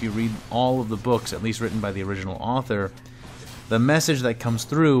 especially if you read all of the books, at least written by the original author, the message that comes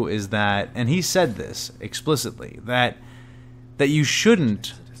through is that, and he said this explicitly, that you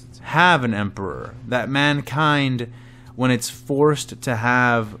shouldn't have an emperor, that mankind, when it's forced to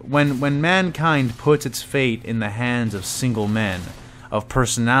have, when mankind puts its fate in the hands of single men, of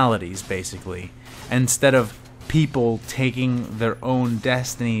personalities basically, instead of people taking their own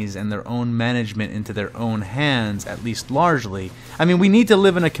destinies and their own management into their own hands, at least largely. I mean, we need to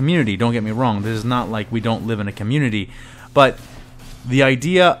live in a community, don't get me wrong, this is not like we don't live in a community, but the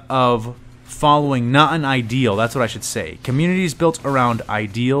idea of following, not an ideal, that's what I should say. Communities built around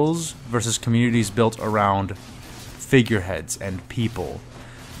ideals versus communities built around figureheads and people.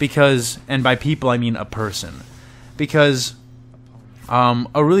 Because, and by people I mean a person. Because a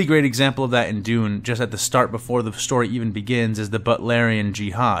really great example of that in Dune, just at the start before the story even begins, is the Butlerian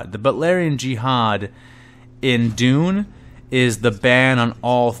Jihad. The Butlerian Jihad in Dune is the ban on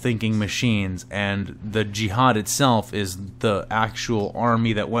all thinking machines, and the jihad itself is the actual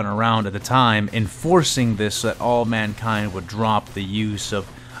army that went around at the time enforcing this so that all mankind would drop the use of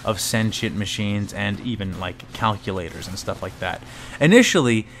sentient machines and even like calculators and stuff like that.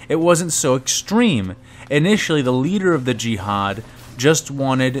 Initially, it wasn't so extreme. Initially, the leader of the jihad just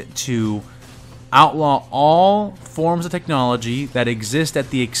wanted to outlaw all forms of technology that exist at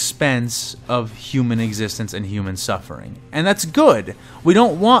the expense of human existence and human suffering. And that's good. We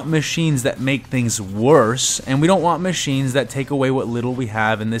don't want machines that make things worse, and we don't want machines that take away what little we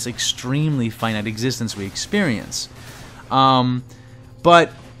have in this extremely finite existence we experience.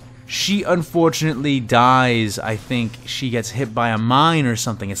 But she unfortunately dies. I think she gets hit by a mine or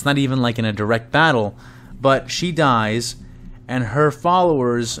something. It's not even like in a direct battle, but she dies, and her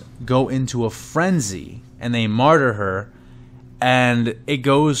followers go into a frenzy, and they martyr her, And it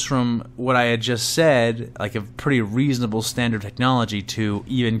goes from what I had just said, like a pretty reasonable standard technology, to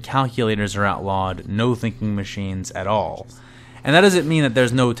even calculators are outlawed, no thinking machines at all. And that doesn't mean that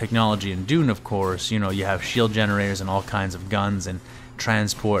there's no technology in Dune, of course. You know, you have shield generators and all kinds of guns and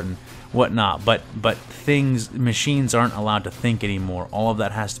transport and whatnot. But machines aren't allowed to think anymore. All of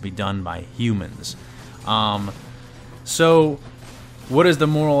that has to be done by humans. So what is the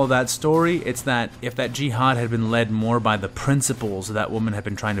moral of that story? It's that if that jihad had been led more by the principles that woman had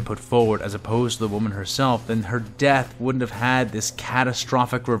been trying to put forward as opposed to the woman herself, then her death wouldn't have had this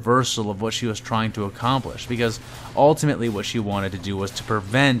catastrophic reversal of what she was trying to accomplish. Because ultimately what she wanted to do was to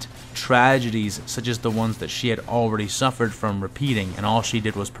prevent tragedies such as the ones that she had already suffered from repeating, and all she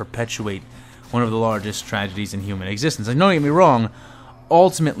did was perpetuate one of the largest tragedies in human existence. And don't get me wrong,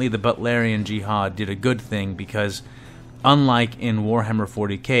 ultimately the Butlerian jihad did a good thing, because unlike in Warhammer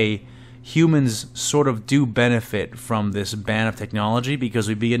 40k, humans sort of do benefit from this ban of technology, because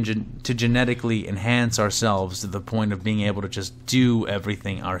we begin to genetically enhance ourselves to the point of being able to just do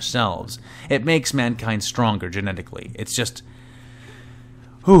everything ourselves. It makes mankind stronger genetically. It's just,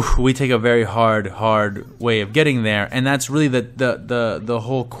 we take a very hard way of getting there, and that's really the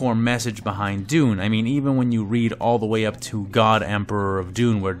whole core message behind Dune. I mean, even when you read all the way up to God-Emperor of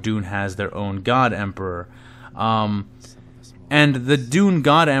Dune, where Dune has their own God-Emperor, and the Dune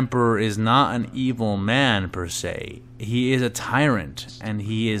God-Emperor is not an evil man, per se. He is a tyrant, and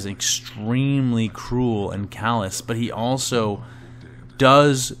he is extremely cruel and callous, but he also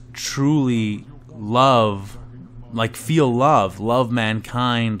does truly love, like feel love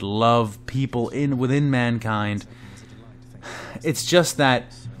mankind, love people within mankind. It's just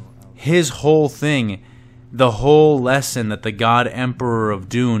that his whole thing, the whole lesson that the God-Emperor of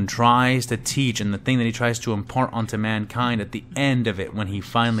Dune tries to teach, and the thing that he tries to impart onto mankind at the end of it when he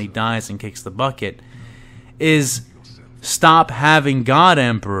finally dies and kicks the bucket, is stop having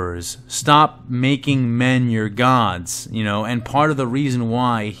God-Emperors. Stop making men your gods, you know. And part of the reason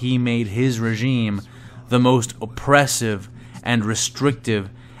why he made his regime the most oppressive and restrictive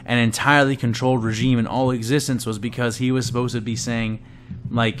and entirely controlled regime in all existence was because he was supposed to be saying,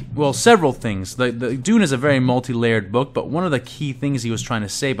 like, well, several things. The Dune is a very multi-layered book, but one of the key things he was trying to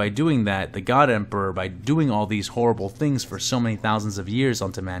say by doing that, the God-Emperor, by doing all these horrible things for so many thousands of years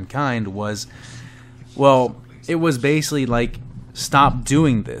onto mankind, was, well, it was basically like, stop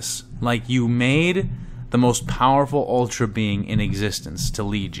doing this. Like, you made the most powerful ultra being in existence to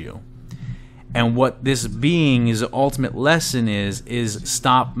lead you. And what this being's ultimate lesson is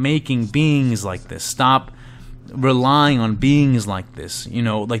stop making beings like this. Stop relying on beings like this. You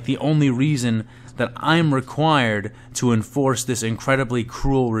know, like, the only reason that I'm required to enforce this incredibly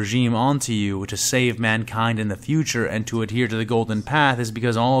cruel regime onto you to save mankind in the future and to adhere to the golden path is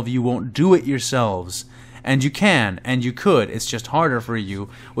because all of you won't do it yourselves. And you can, and you could. It's just harder for you,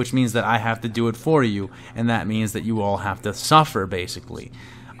 which means that I have to do it for you, and that means that you all have to suffer, basically.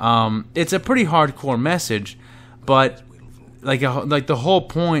 It's a pretty hardcore message, but like the whole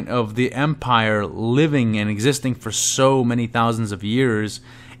point of the Empire living and existing for so many thousands of years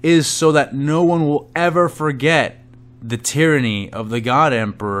is so that no one will ever forget the tyranny of the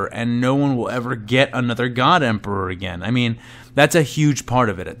God-Emperor, and no one will ever get another God-Emperor again. I mean, that's a huge part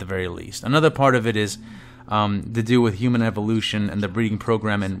of it, at the very least. Another part of it is to do with human evolution and the breeding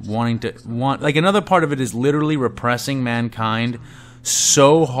program, and another part of it is literally repressing mankind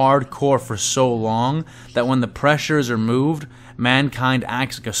so hardcore for so long that when the pressures are moved, mankind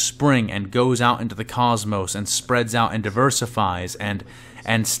acts like a spring and goes out into the cosmos and spreads out and diversifies and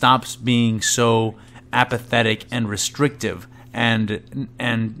stops being so apathetic and restrictive. And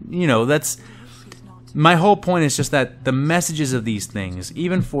you know, that's my whole point, is just that the messages of these things,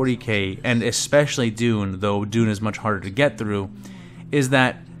 even 40k and especially Dune, though Dune is much harder to get through, is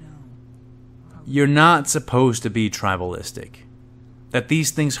that you're not supposed to be tribalistic. That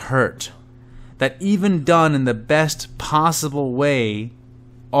these things hurt. That even done in the best possible way,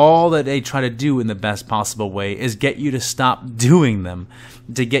 all that they try to do in the best possible way is get you to stop doing them.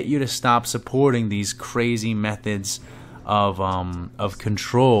 To get you to stop supporting these crazy methods of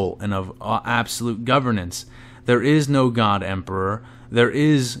control and of absolute governance. There is no God-Emperor. There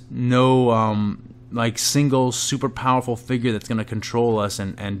is no like single super powerful figure that's going to control us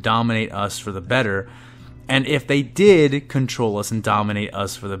and dominate us for the better. And if they did control us and dominate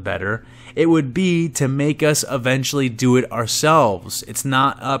us for the better, it would be to make us eventually do it ourselves. It's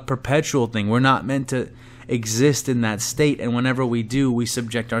not a perpetual thing. We're not meant to exist in that state, and whenever we do, we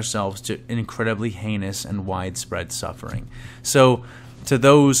subject ourselves to incredibly heinous and widespread suffering. So to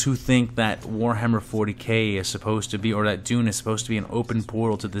those who think that Warhammer 40k is supposed to be, or that Dune is supposed to be an open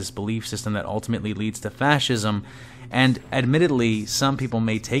portal to this belief system that ultimately leads to fascism, and admittedly, some people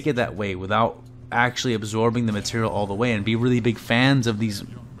may take it that way without actually absorbing the material all the way and be really big fans of these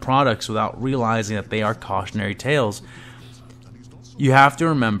products without realizing that they are cautionary tales. You have to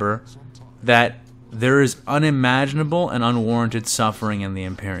remember that there is unimaginable and unwarranted suffering in the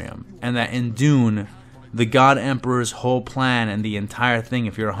Imperium, and that in Dune, the God-Emperor's whole plan and the entire thing,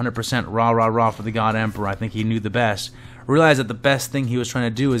 if you're 100% rah for the God-Emperor, I think he knew the best, realize that the best thing he was trying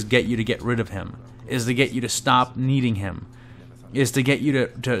to do is get you to get rid of him, is to get you to stop needing him, is to get you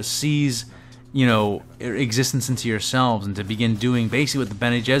to seize, you know, existence into yourselves and to begin doing basically what the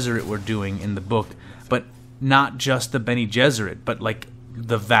Bene Gesserit were doing in the book, but not just the Bene Gesserit, but like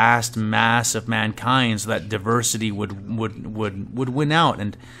the vast mass of mankind, so that diversity would win out,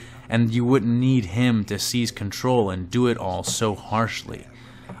 and you wouldn't need him to seize control and do it all so harshly.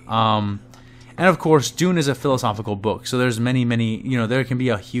 And of course, Dune is a philosophical book, so there's many, you know, there can be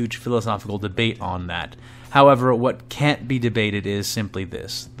a huge philosophical debate on that. However, what can't be debated is simply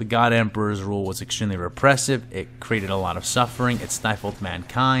this. The God Emperor's rule was extremely repressive, it created a lot of suffering, it stifled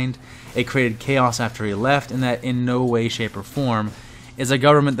mankind, it created chaos after he left, and that in no way, shape, or form is a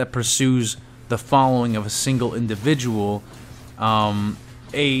government that pursues the following of a single individual,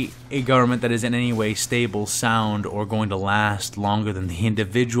 a government that is in any way stable, sound, or going to last longer than the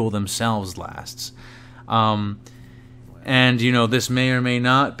individual themselves lasts. And, you know, this may or may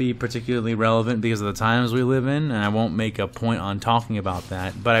not be particularly relevant because of the times we live in, and I won't make a point on talking about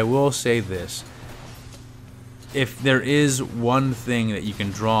that, but I will say this. If there is one thing that you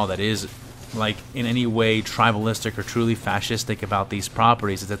can draw that is, like, in any way tribalistic or truly fascistic about these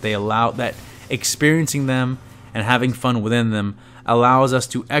properties, is that they allow that experiencing them and having fun within them allows us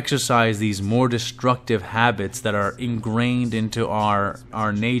to exercise these more destructive habits that are ingrained into our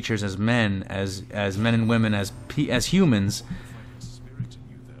natures as men, as men and women, as humans,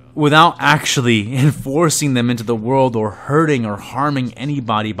 without actually enforcing them into the world or hurting or harming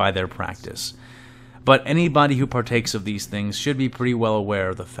anybody by their practice. But anybody who partakes of these things should be pretty well aware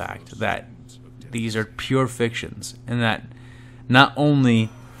of the fact that these are pure fictions, and that not only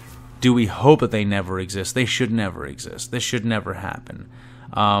do we hope that they never exist, they should never exist. This should never happen.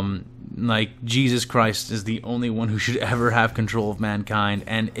 Like, Jesus Christ is the only one who should ever have control of mankind,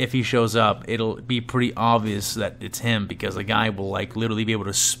 and if he shows up, it'll be pretty obvious that it's him, because the guy will, like, literally be able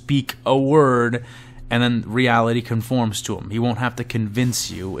to speak a word, and then reality conforms to him. He won't have to convince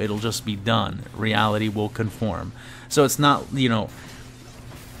you, it'll just be done. Reality will conform. So it's not, you know,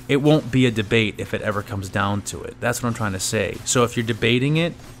 it won't be a debate if it ever comes down to it. That's what I'm trying to say. So if you're debating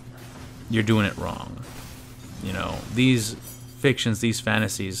it, you're doing it wrong. You know, these fictions, these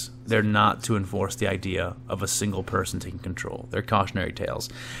fantasies, they're not to enforce the idea of a single person taking control. They're cautionary tales.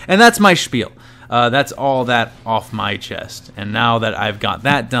 And that's my spiel. That's all that off my chest. And now that I've got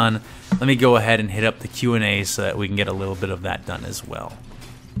that done, let me go ahead and hit up the Q&A so that we can get a little bit of that done as well.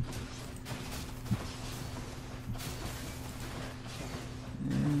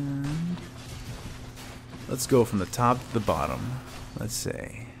 And let's go from the top to the bottom. Let's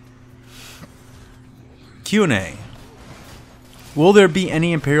say Q&A. Will there be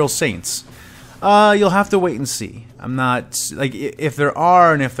any Imperial Saints? You'll have to wait and see. I'm not, like, if there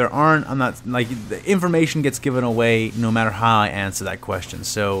are and if there aren't, I'm not, like, the information gets given away no matter how I answer that question.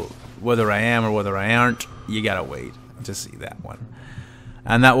 So whether I am or whether I aren't, you gotta wait to see that one.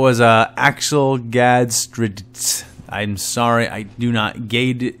 And that was Axel Gadstrid. I'm sorry, I do not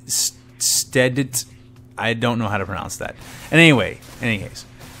Gadstedit. I don't know how to pronounce that. And anyway, in any case.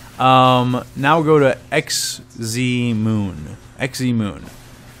 Now we'll go to XZ Moon.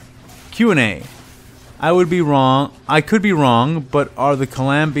 Q&A. I would be wrong. I could be wrong, but are the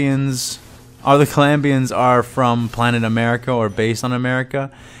Colambians from planet America or based on America?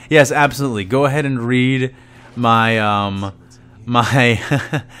 Yes, absolutely. Go ahead and read my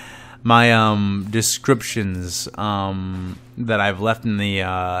my descriptions that I've left in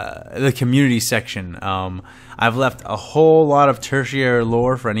the community section. I've left a whole lot of tertiary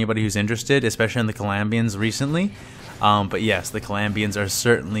lore for anybody who's interested, especially on the Colambians recently. But yes, the Colambians are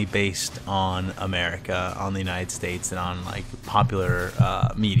certainly based on America, on the United States, and on, like, popular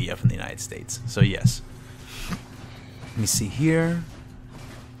media from the United States. So yes. Let me see here.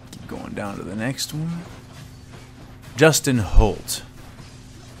 Keep going down to the next one. Justin Holt.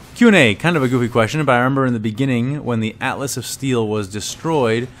 Q&A, kind of a goofy question, but I remember in the beginning, when the Atlas of Steel was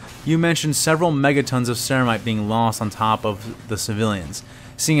destroyed, you mentioned several megatons of ceramite being lost on top of the civilians.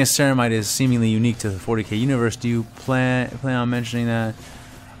 Seeing as ceramite is seemingly unique to the 40k universe, do you plan on mentioning that?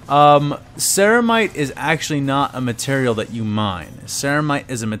 Ceramite is actually not a material that you mine. Ceramite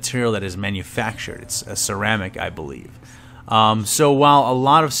is a material that is manufactured. It's a ceramic, I believe. So while a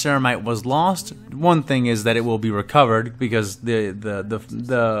lot of ceramite was lost, one thing is that it will be recovered because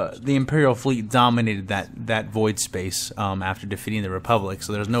the Imperial fleet dominated that void space after defeating the Republic.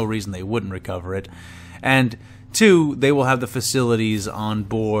 So there's no reason they wouldn't recover it. And two, they will have the facilities on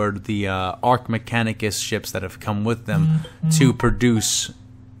board the Arc Mechanicus ships that have come with them to produce.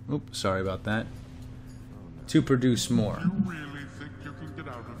 Oops, sorry about that. To produce more. You really think you can get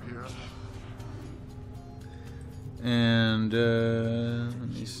out of here? And let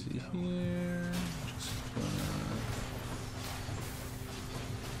me see here.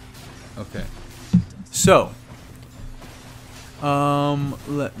 Okay. So,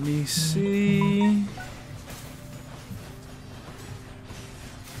 let me see.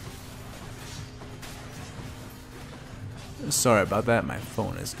 Sorry about that. My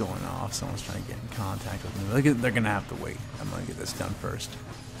phone is going off. Someone's trying to get in contact with me. They're gonna have to wait. I'm gonna get this done first.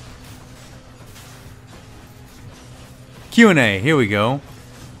 Q&A, here we go.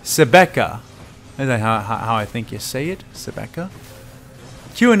 Sebeka. Is that how I think you say it? Sebeka.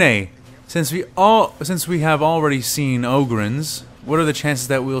 Q&A. Since we have already seen Ogrins, what are the chances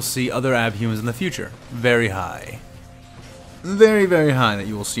that we'll see other abhumans in the future? Very high. Very, very high that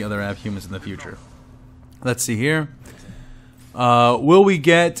you will see other abhumans in the future. Let's see here. Will we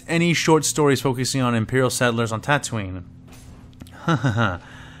get any short stories focusing on Imperial settlers on Tatooine?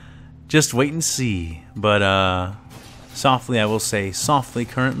 Just wait and see. But, softly, I will say, softly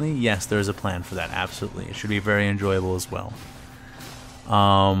currently, yes, there is a plan for that, absolutely. It should be very enjoyable as well.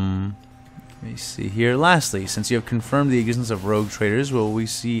 Let me see here. Lastly, since you have confirmed the existence of rogue traders, will we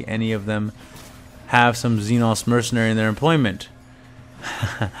see any of them have some Xenos mercenary in their employment?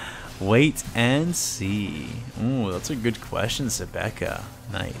 Wait and see. Ooh, that's a good question, Sebeka.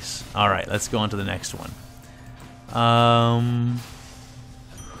 Nice. Alright, let's go on to the next one.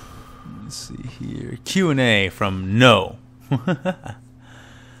 Let's see here. Q&A from No.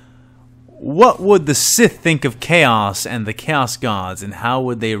 What would the Sith think of Chaos and the Chaos Gods, and how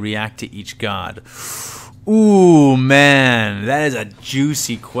would they react to each god? Ooh, man, that is a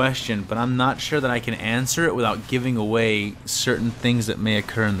juicy question, but I'm not sure that I can answer it without giving away certain things that may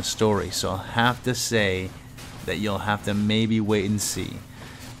occur in the story. So I'll have to say that you'll have to maybe wait and see.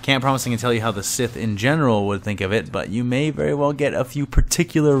 Can't promise I can tell you how the Sith in general would think of it, but you may very well get a few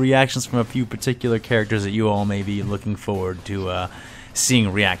particular reactions from a few particular characters that you all may be looking forward to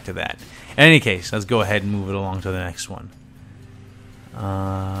seeing react to that. In any case, let's go ahead and move it along to the next one.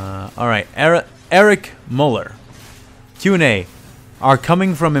 Alright, Eric Muller. Q&A. Are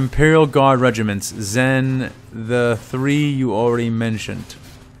coming from Imperial Guard regiments, Zen, the 3 you already mentioned.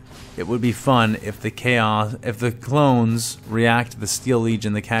 It would be fun if the clones react to the Steel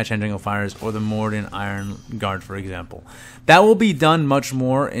Legion, the Catch Angle Fires, or the Morden Iron Guard, for example. That will be done much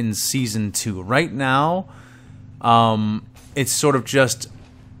more in Season 2. Right now, it's sort of just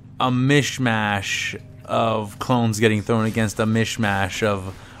a mishmash of clones getting thrown against a mishmash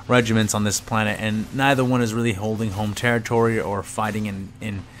of regiments on this planet, and neither one is really holding home territory or fighting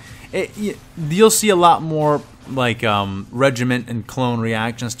in you'll see a lot more like regiment and clone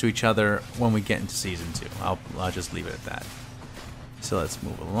reactions to each other when we get into Season 2. I'll just leave it at that. So let's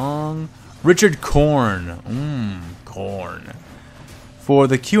move along. Richard Korn. Korn. For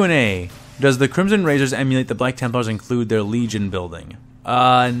the Q&A, does the Crimson Razors emulate the Black Templars, include their Legion building?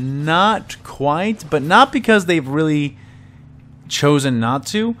 Not quite, but not because they've really chosen not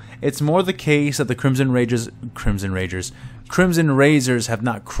to. It's more the case that the Crimson Razors have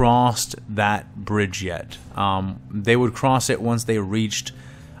not crossed that bridge yet. They would cross it once they reached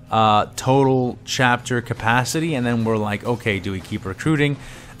total chapter capacity, and then we're like, okay, do we keep recruiting?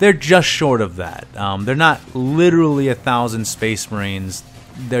 They're just short of that. They're not literally 1,000 Space Marines.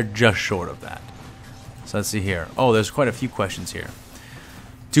 They're just short of that. So let's see here. Oh, there's quite a few questions here.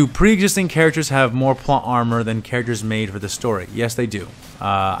 Do pre-existing characters have more plot armor than characters made for the story? Yes, they do.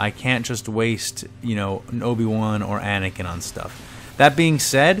 I can't just waste, you know, an Obi-Wan or Anakin on stuff. That being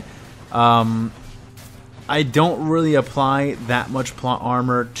said, I don't really apply that much plot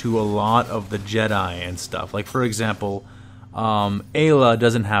armor to a lot of the Jedi and stuff. Like, for example, Ayla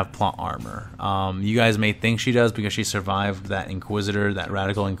doesn't have plot armor. You guys may think she does because she survived that Inquisitor, that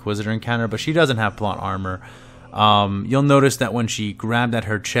Radical Inquisitor encounter, but she doesn't have plot armor. You'll notice that when she grabbed at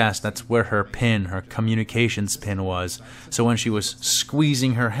her chest, that's where her pin, her communications pin was. So when she was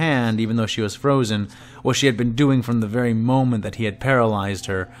squeezing her hand, even though she was frozen, what she had been doing from the very moment that he had paralyzed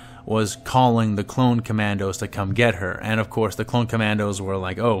her was calling the clone commandos to come get her. And of course, the clone commandos were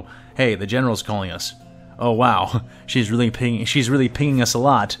like, oh, hey, the general's calling us. Oh wow, she's really pinging us a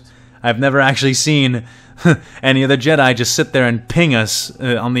lot. I've never actually seen any of the Jedi just sit there and ping us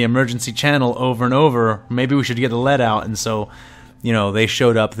on the emergency channel over and over. Maybe we should get a lead out. And so, you know, they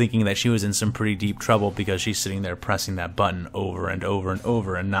showed up thinking that she was in some pretty deep trouble because she's sitting there pressing that button over and over and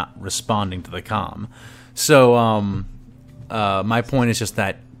over and not responding to the comm. So, my point is just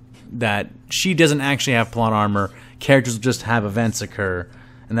that she doesn't actually have plot armor. Characters just have events occur,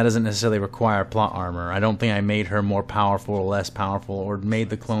 and that doesn't necessarily require plot armor. I don't think I made her more powerful or less powerful, or made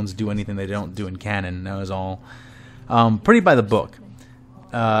the clones do anything they don't do in canon. That was all pretty by the book.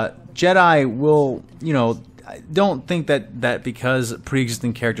 Jedi will, you know, don't think that because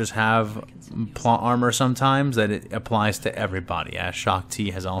pre-existing characters have plot armor sometimes that it applies to everybody, as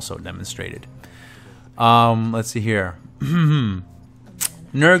Shakti has also demonstrated. Let's see here.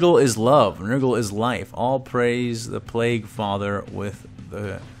 Nurgle is love. Nurgle is life. All praise the Plague Father with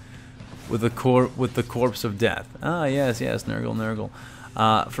the corpse of death. Ah, yes, Nurgle.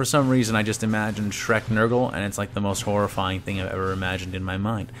 For some reason, I just imagined Shrek Nurgle, and it's like the most horrifying thing I've ever imagined in my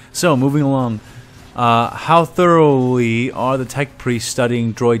mind. So, moving along. How thoroughly are the tech priests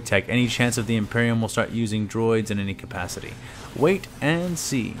studying droid tech? Any chance of the Imperium will start using droids in any capacity? Wait and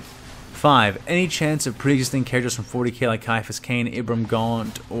see. 5. Any chance of pre-existing characters from 40k like Caiaphas Cain, Ibram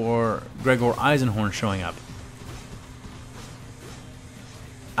Gaunt, or Gregor Eisenhorn showing up?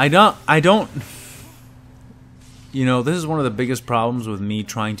 I don't... You know, this is one of the biggest problems with me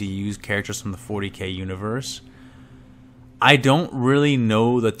trying to use characters from the 40k universe. I don't really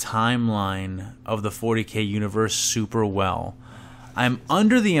know the timeline of the 40k universe super well. I'm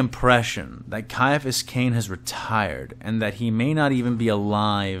under the impression that Caiaphas Cain has retired and that he may not even be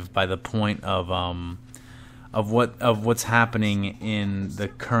alive by the point of what's happening in the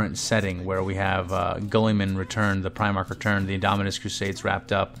current setting, where we have Gulliman returned, the Primarch returned, the Indominus Crusades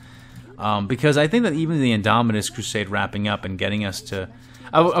wrapped up. Because I think that even the Indominus Crusade wrapping up and getting us to...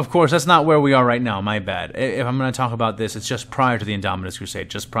 Of course, that's not where we are right now, my bad. If I'm going to talk about this, it's just prior to the Indominus Crusade,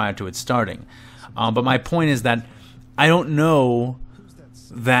 just prior to it starting. But my point is that I don't know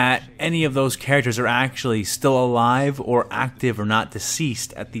that any of those characters are actually still alive or active or not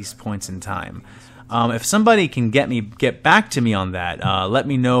deceased at these points in time. If somebody can get back to me on that, let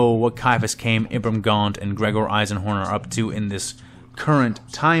me know what Caiaphas Cain, Ibram Gaunt, and Gregor Eisenhorn are up to in this current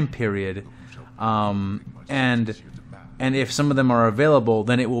time period. And if some of them are available,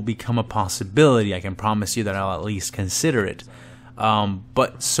 then it will become a possibility. I can promise you that I'll at least consider it.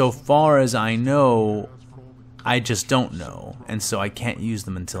 But so far as I know, I just don't know, and so I can't use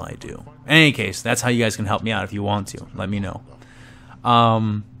them until I do. In any case, that's how you guys can help me out if you want to. Let me know.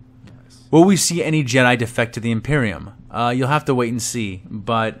 Will we see any Jedi defect to the Imperium? You'll have to wait and see,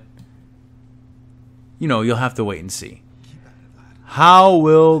 but... You know, you'll have to wait and see. How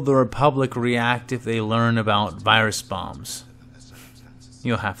will the Republic react if they learn about virus bombs?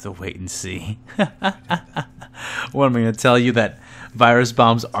 You'll have to wait and see. What am I going to tell you, that virus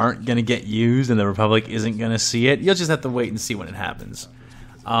bombs aren't going to get used and the Republic isn't going to see it? You'll just have to wait and see when it happens.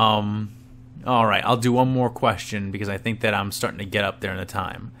 Alright, I'll do one more question because I think that I'm starting to get up there in the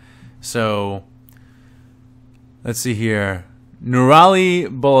time. So, let's see here. Nurali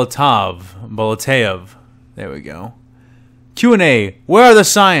Bolotayev. There we go. Q&A. Where are the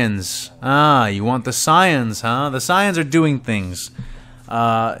Scions? Ah, you want the Scions, huh? The Scions are doing things.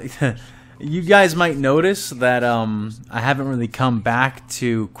 You guys might notice that I haven't really come back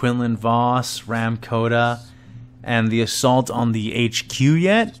to Quinlan Voss, Ram Koda, and the assault on the HQ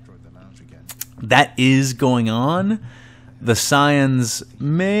yet. That is going on. The Scions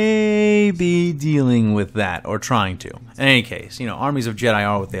may be dealing with that, or trying to. In any case, you know, armies of Jedi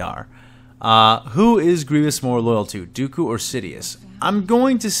are what they are. Who is Grievous more loyal to, Dooku or Sidious? I'm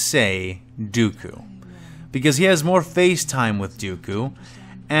going to say Dooku, because he has more face time with Dooku,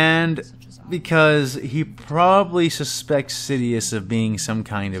 and because he probably suspects Sidious of being some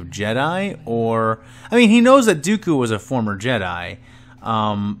kind of Jedi, or... I mean, he knows that Dooku was a former Jedi,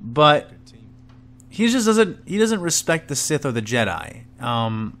 but he just doesn't respect the Sith or the Jedi.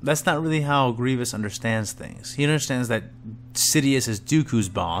 That's not really how Grievous understands things. He understands that Sidious is Dooku's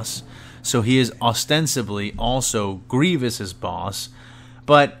boss, so he is ostensibly also Grievous's boss,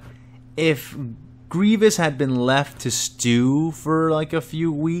 but if Grievous had been left to stew for like a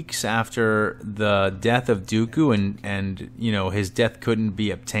few weeks after the death of Dooku, and you know, his death couldn't be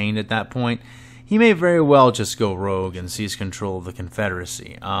obtained at that point, he may very well just go rogue and seize control of the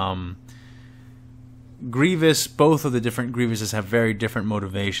Confederacy. Grievous, both of the different Grievouses have very different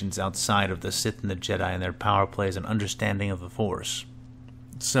motivations outside of the Sith and the Jedi and their power plays and understanding of the Force.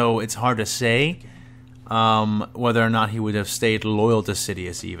 So it's hard to say. whether or not he would have stayed loyal to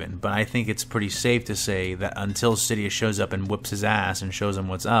Sidious even. But I think it's pretty safe to say that until Sidious shows up and whips his ass and shows him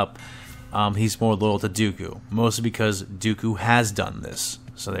what's up, he's more loyal to Dooku. Mostly because Dooku has done this.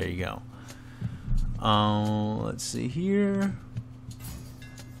 So there you go. Let's see here.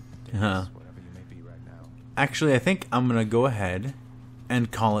 Actually, I think I'm gonna go ahead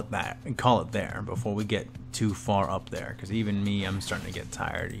and call it there before we get too far up there, because even me, I'm starting to get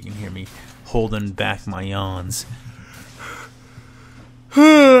tired. You can hear me holding back my yawns.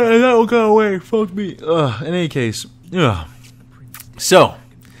 And that will go away. Fuck me. In any case, so,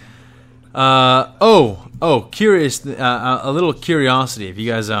 curious. A little curiosity. If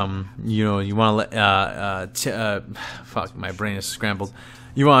you guys, you want to fuck, my brain is scrambled.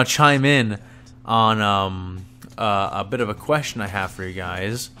 You want to chime in on a bit of a question I have for you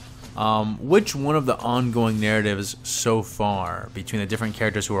guys. Which one of the ongoing narratives so far, between the different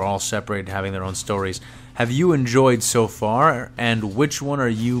characters who are all separated, having their own stories, have you enjoyed so far, and which one are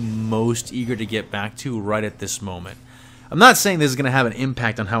you most eager to get back to right at this moment? I'm not saying this is going to have an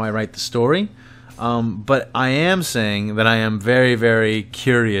impact on how I write the story, but I am saying that I am very, very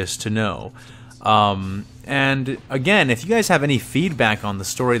curious to know. And again, if you guys have any feedback on the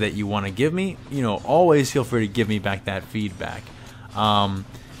story that you want to give me, always feel free to give me back that feedback.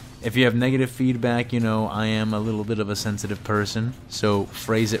 If you have negative feedback, I am a little bit of a sensitive person, so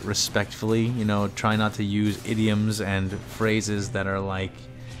phrase it respectfully. Try not to use idioms and phrases that are like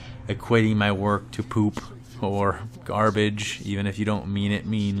equating my work to poop or garbage. Even if you don't mean it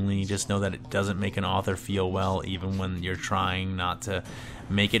meanly, just know that it doesn't make an author feel well, even when you're trying not to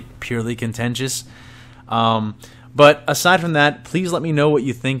make it purely contentious. But aside from that, please let me know what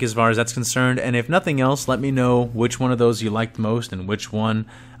you think as far as that's concerned, and if nothing else, let me know which one of those you liked most and which one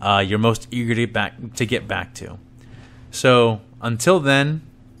you're most eager to get back to. So, until then,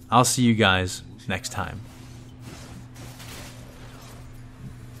 I'll see you guys next time.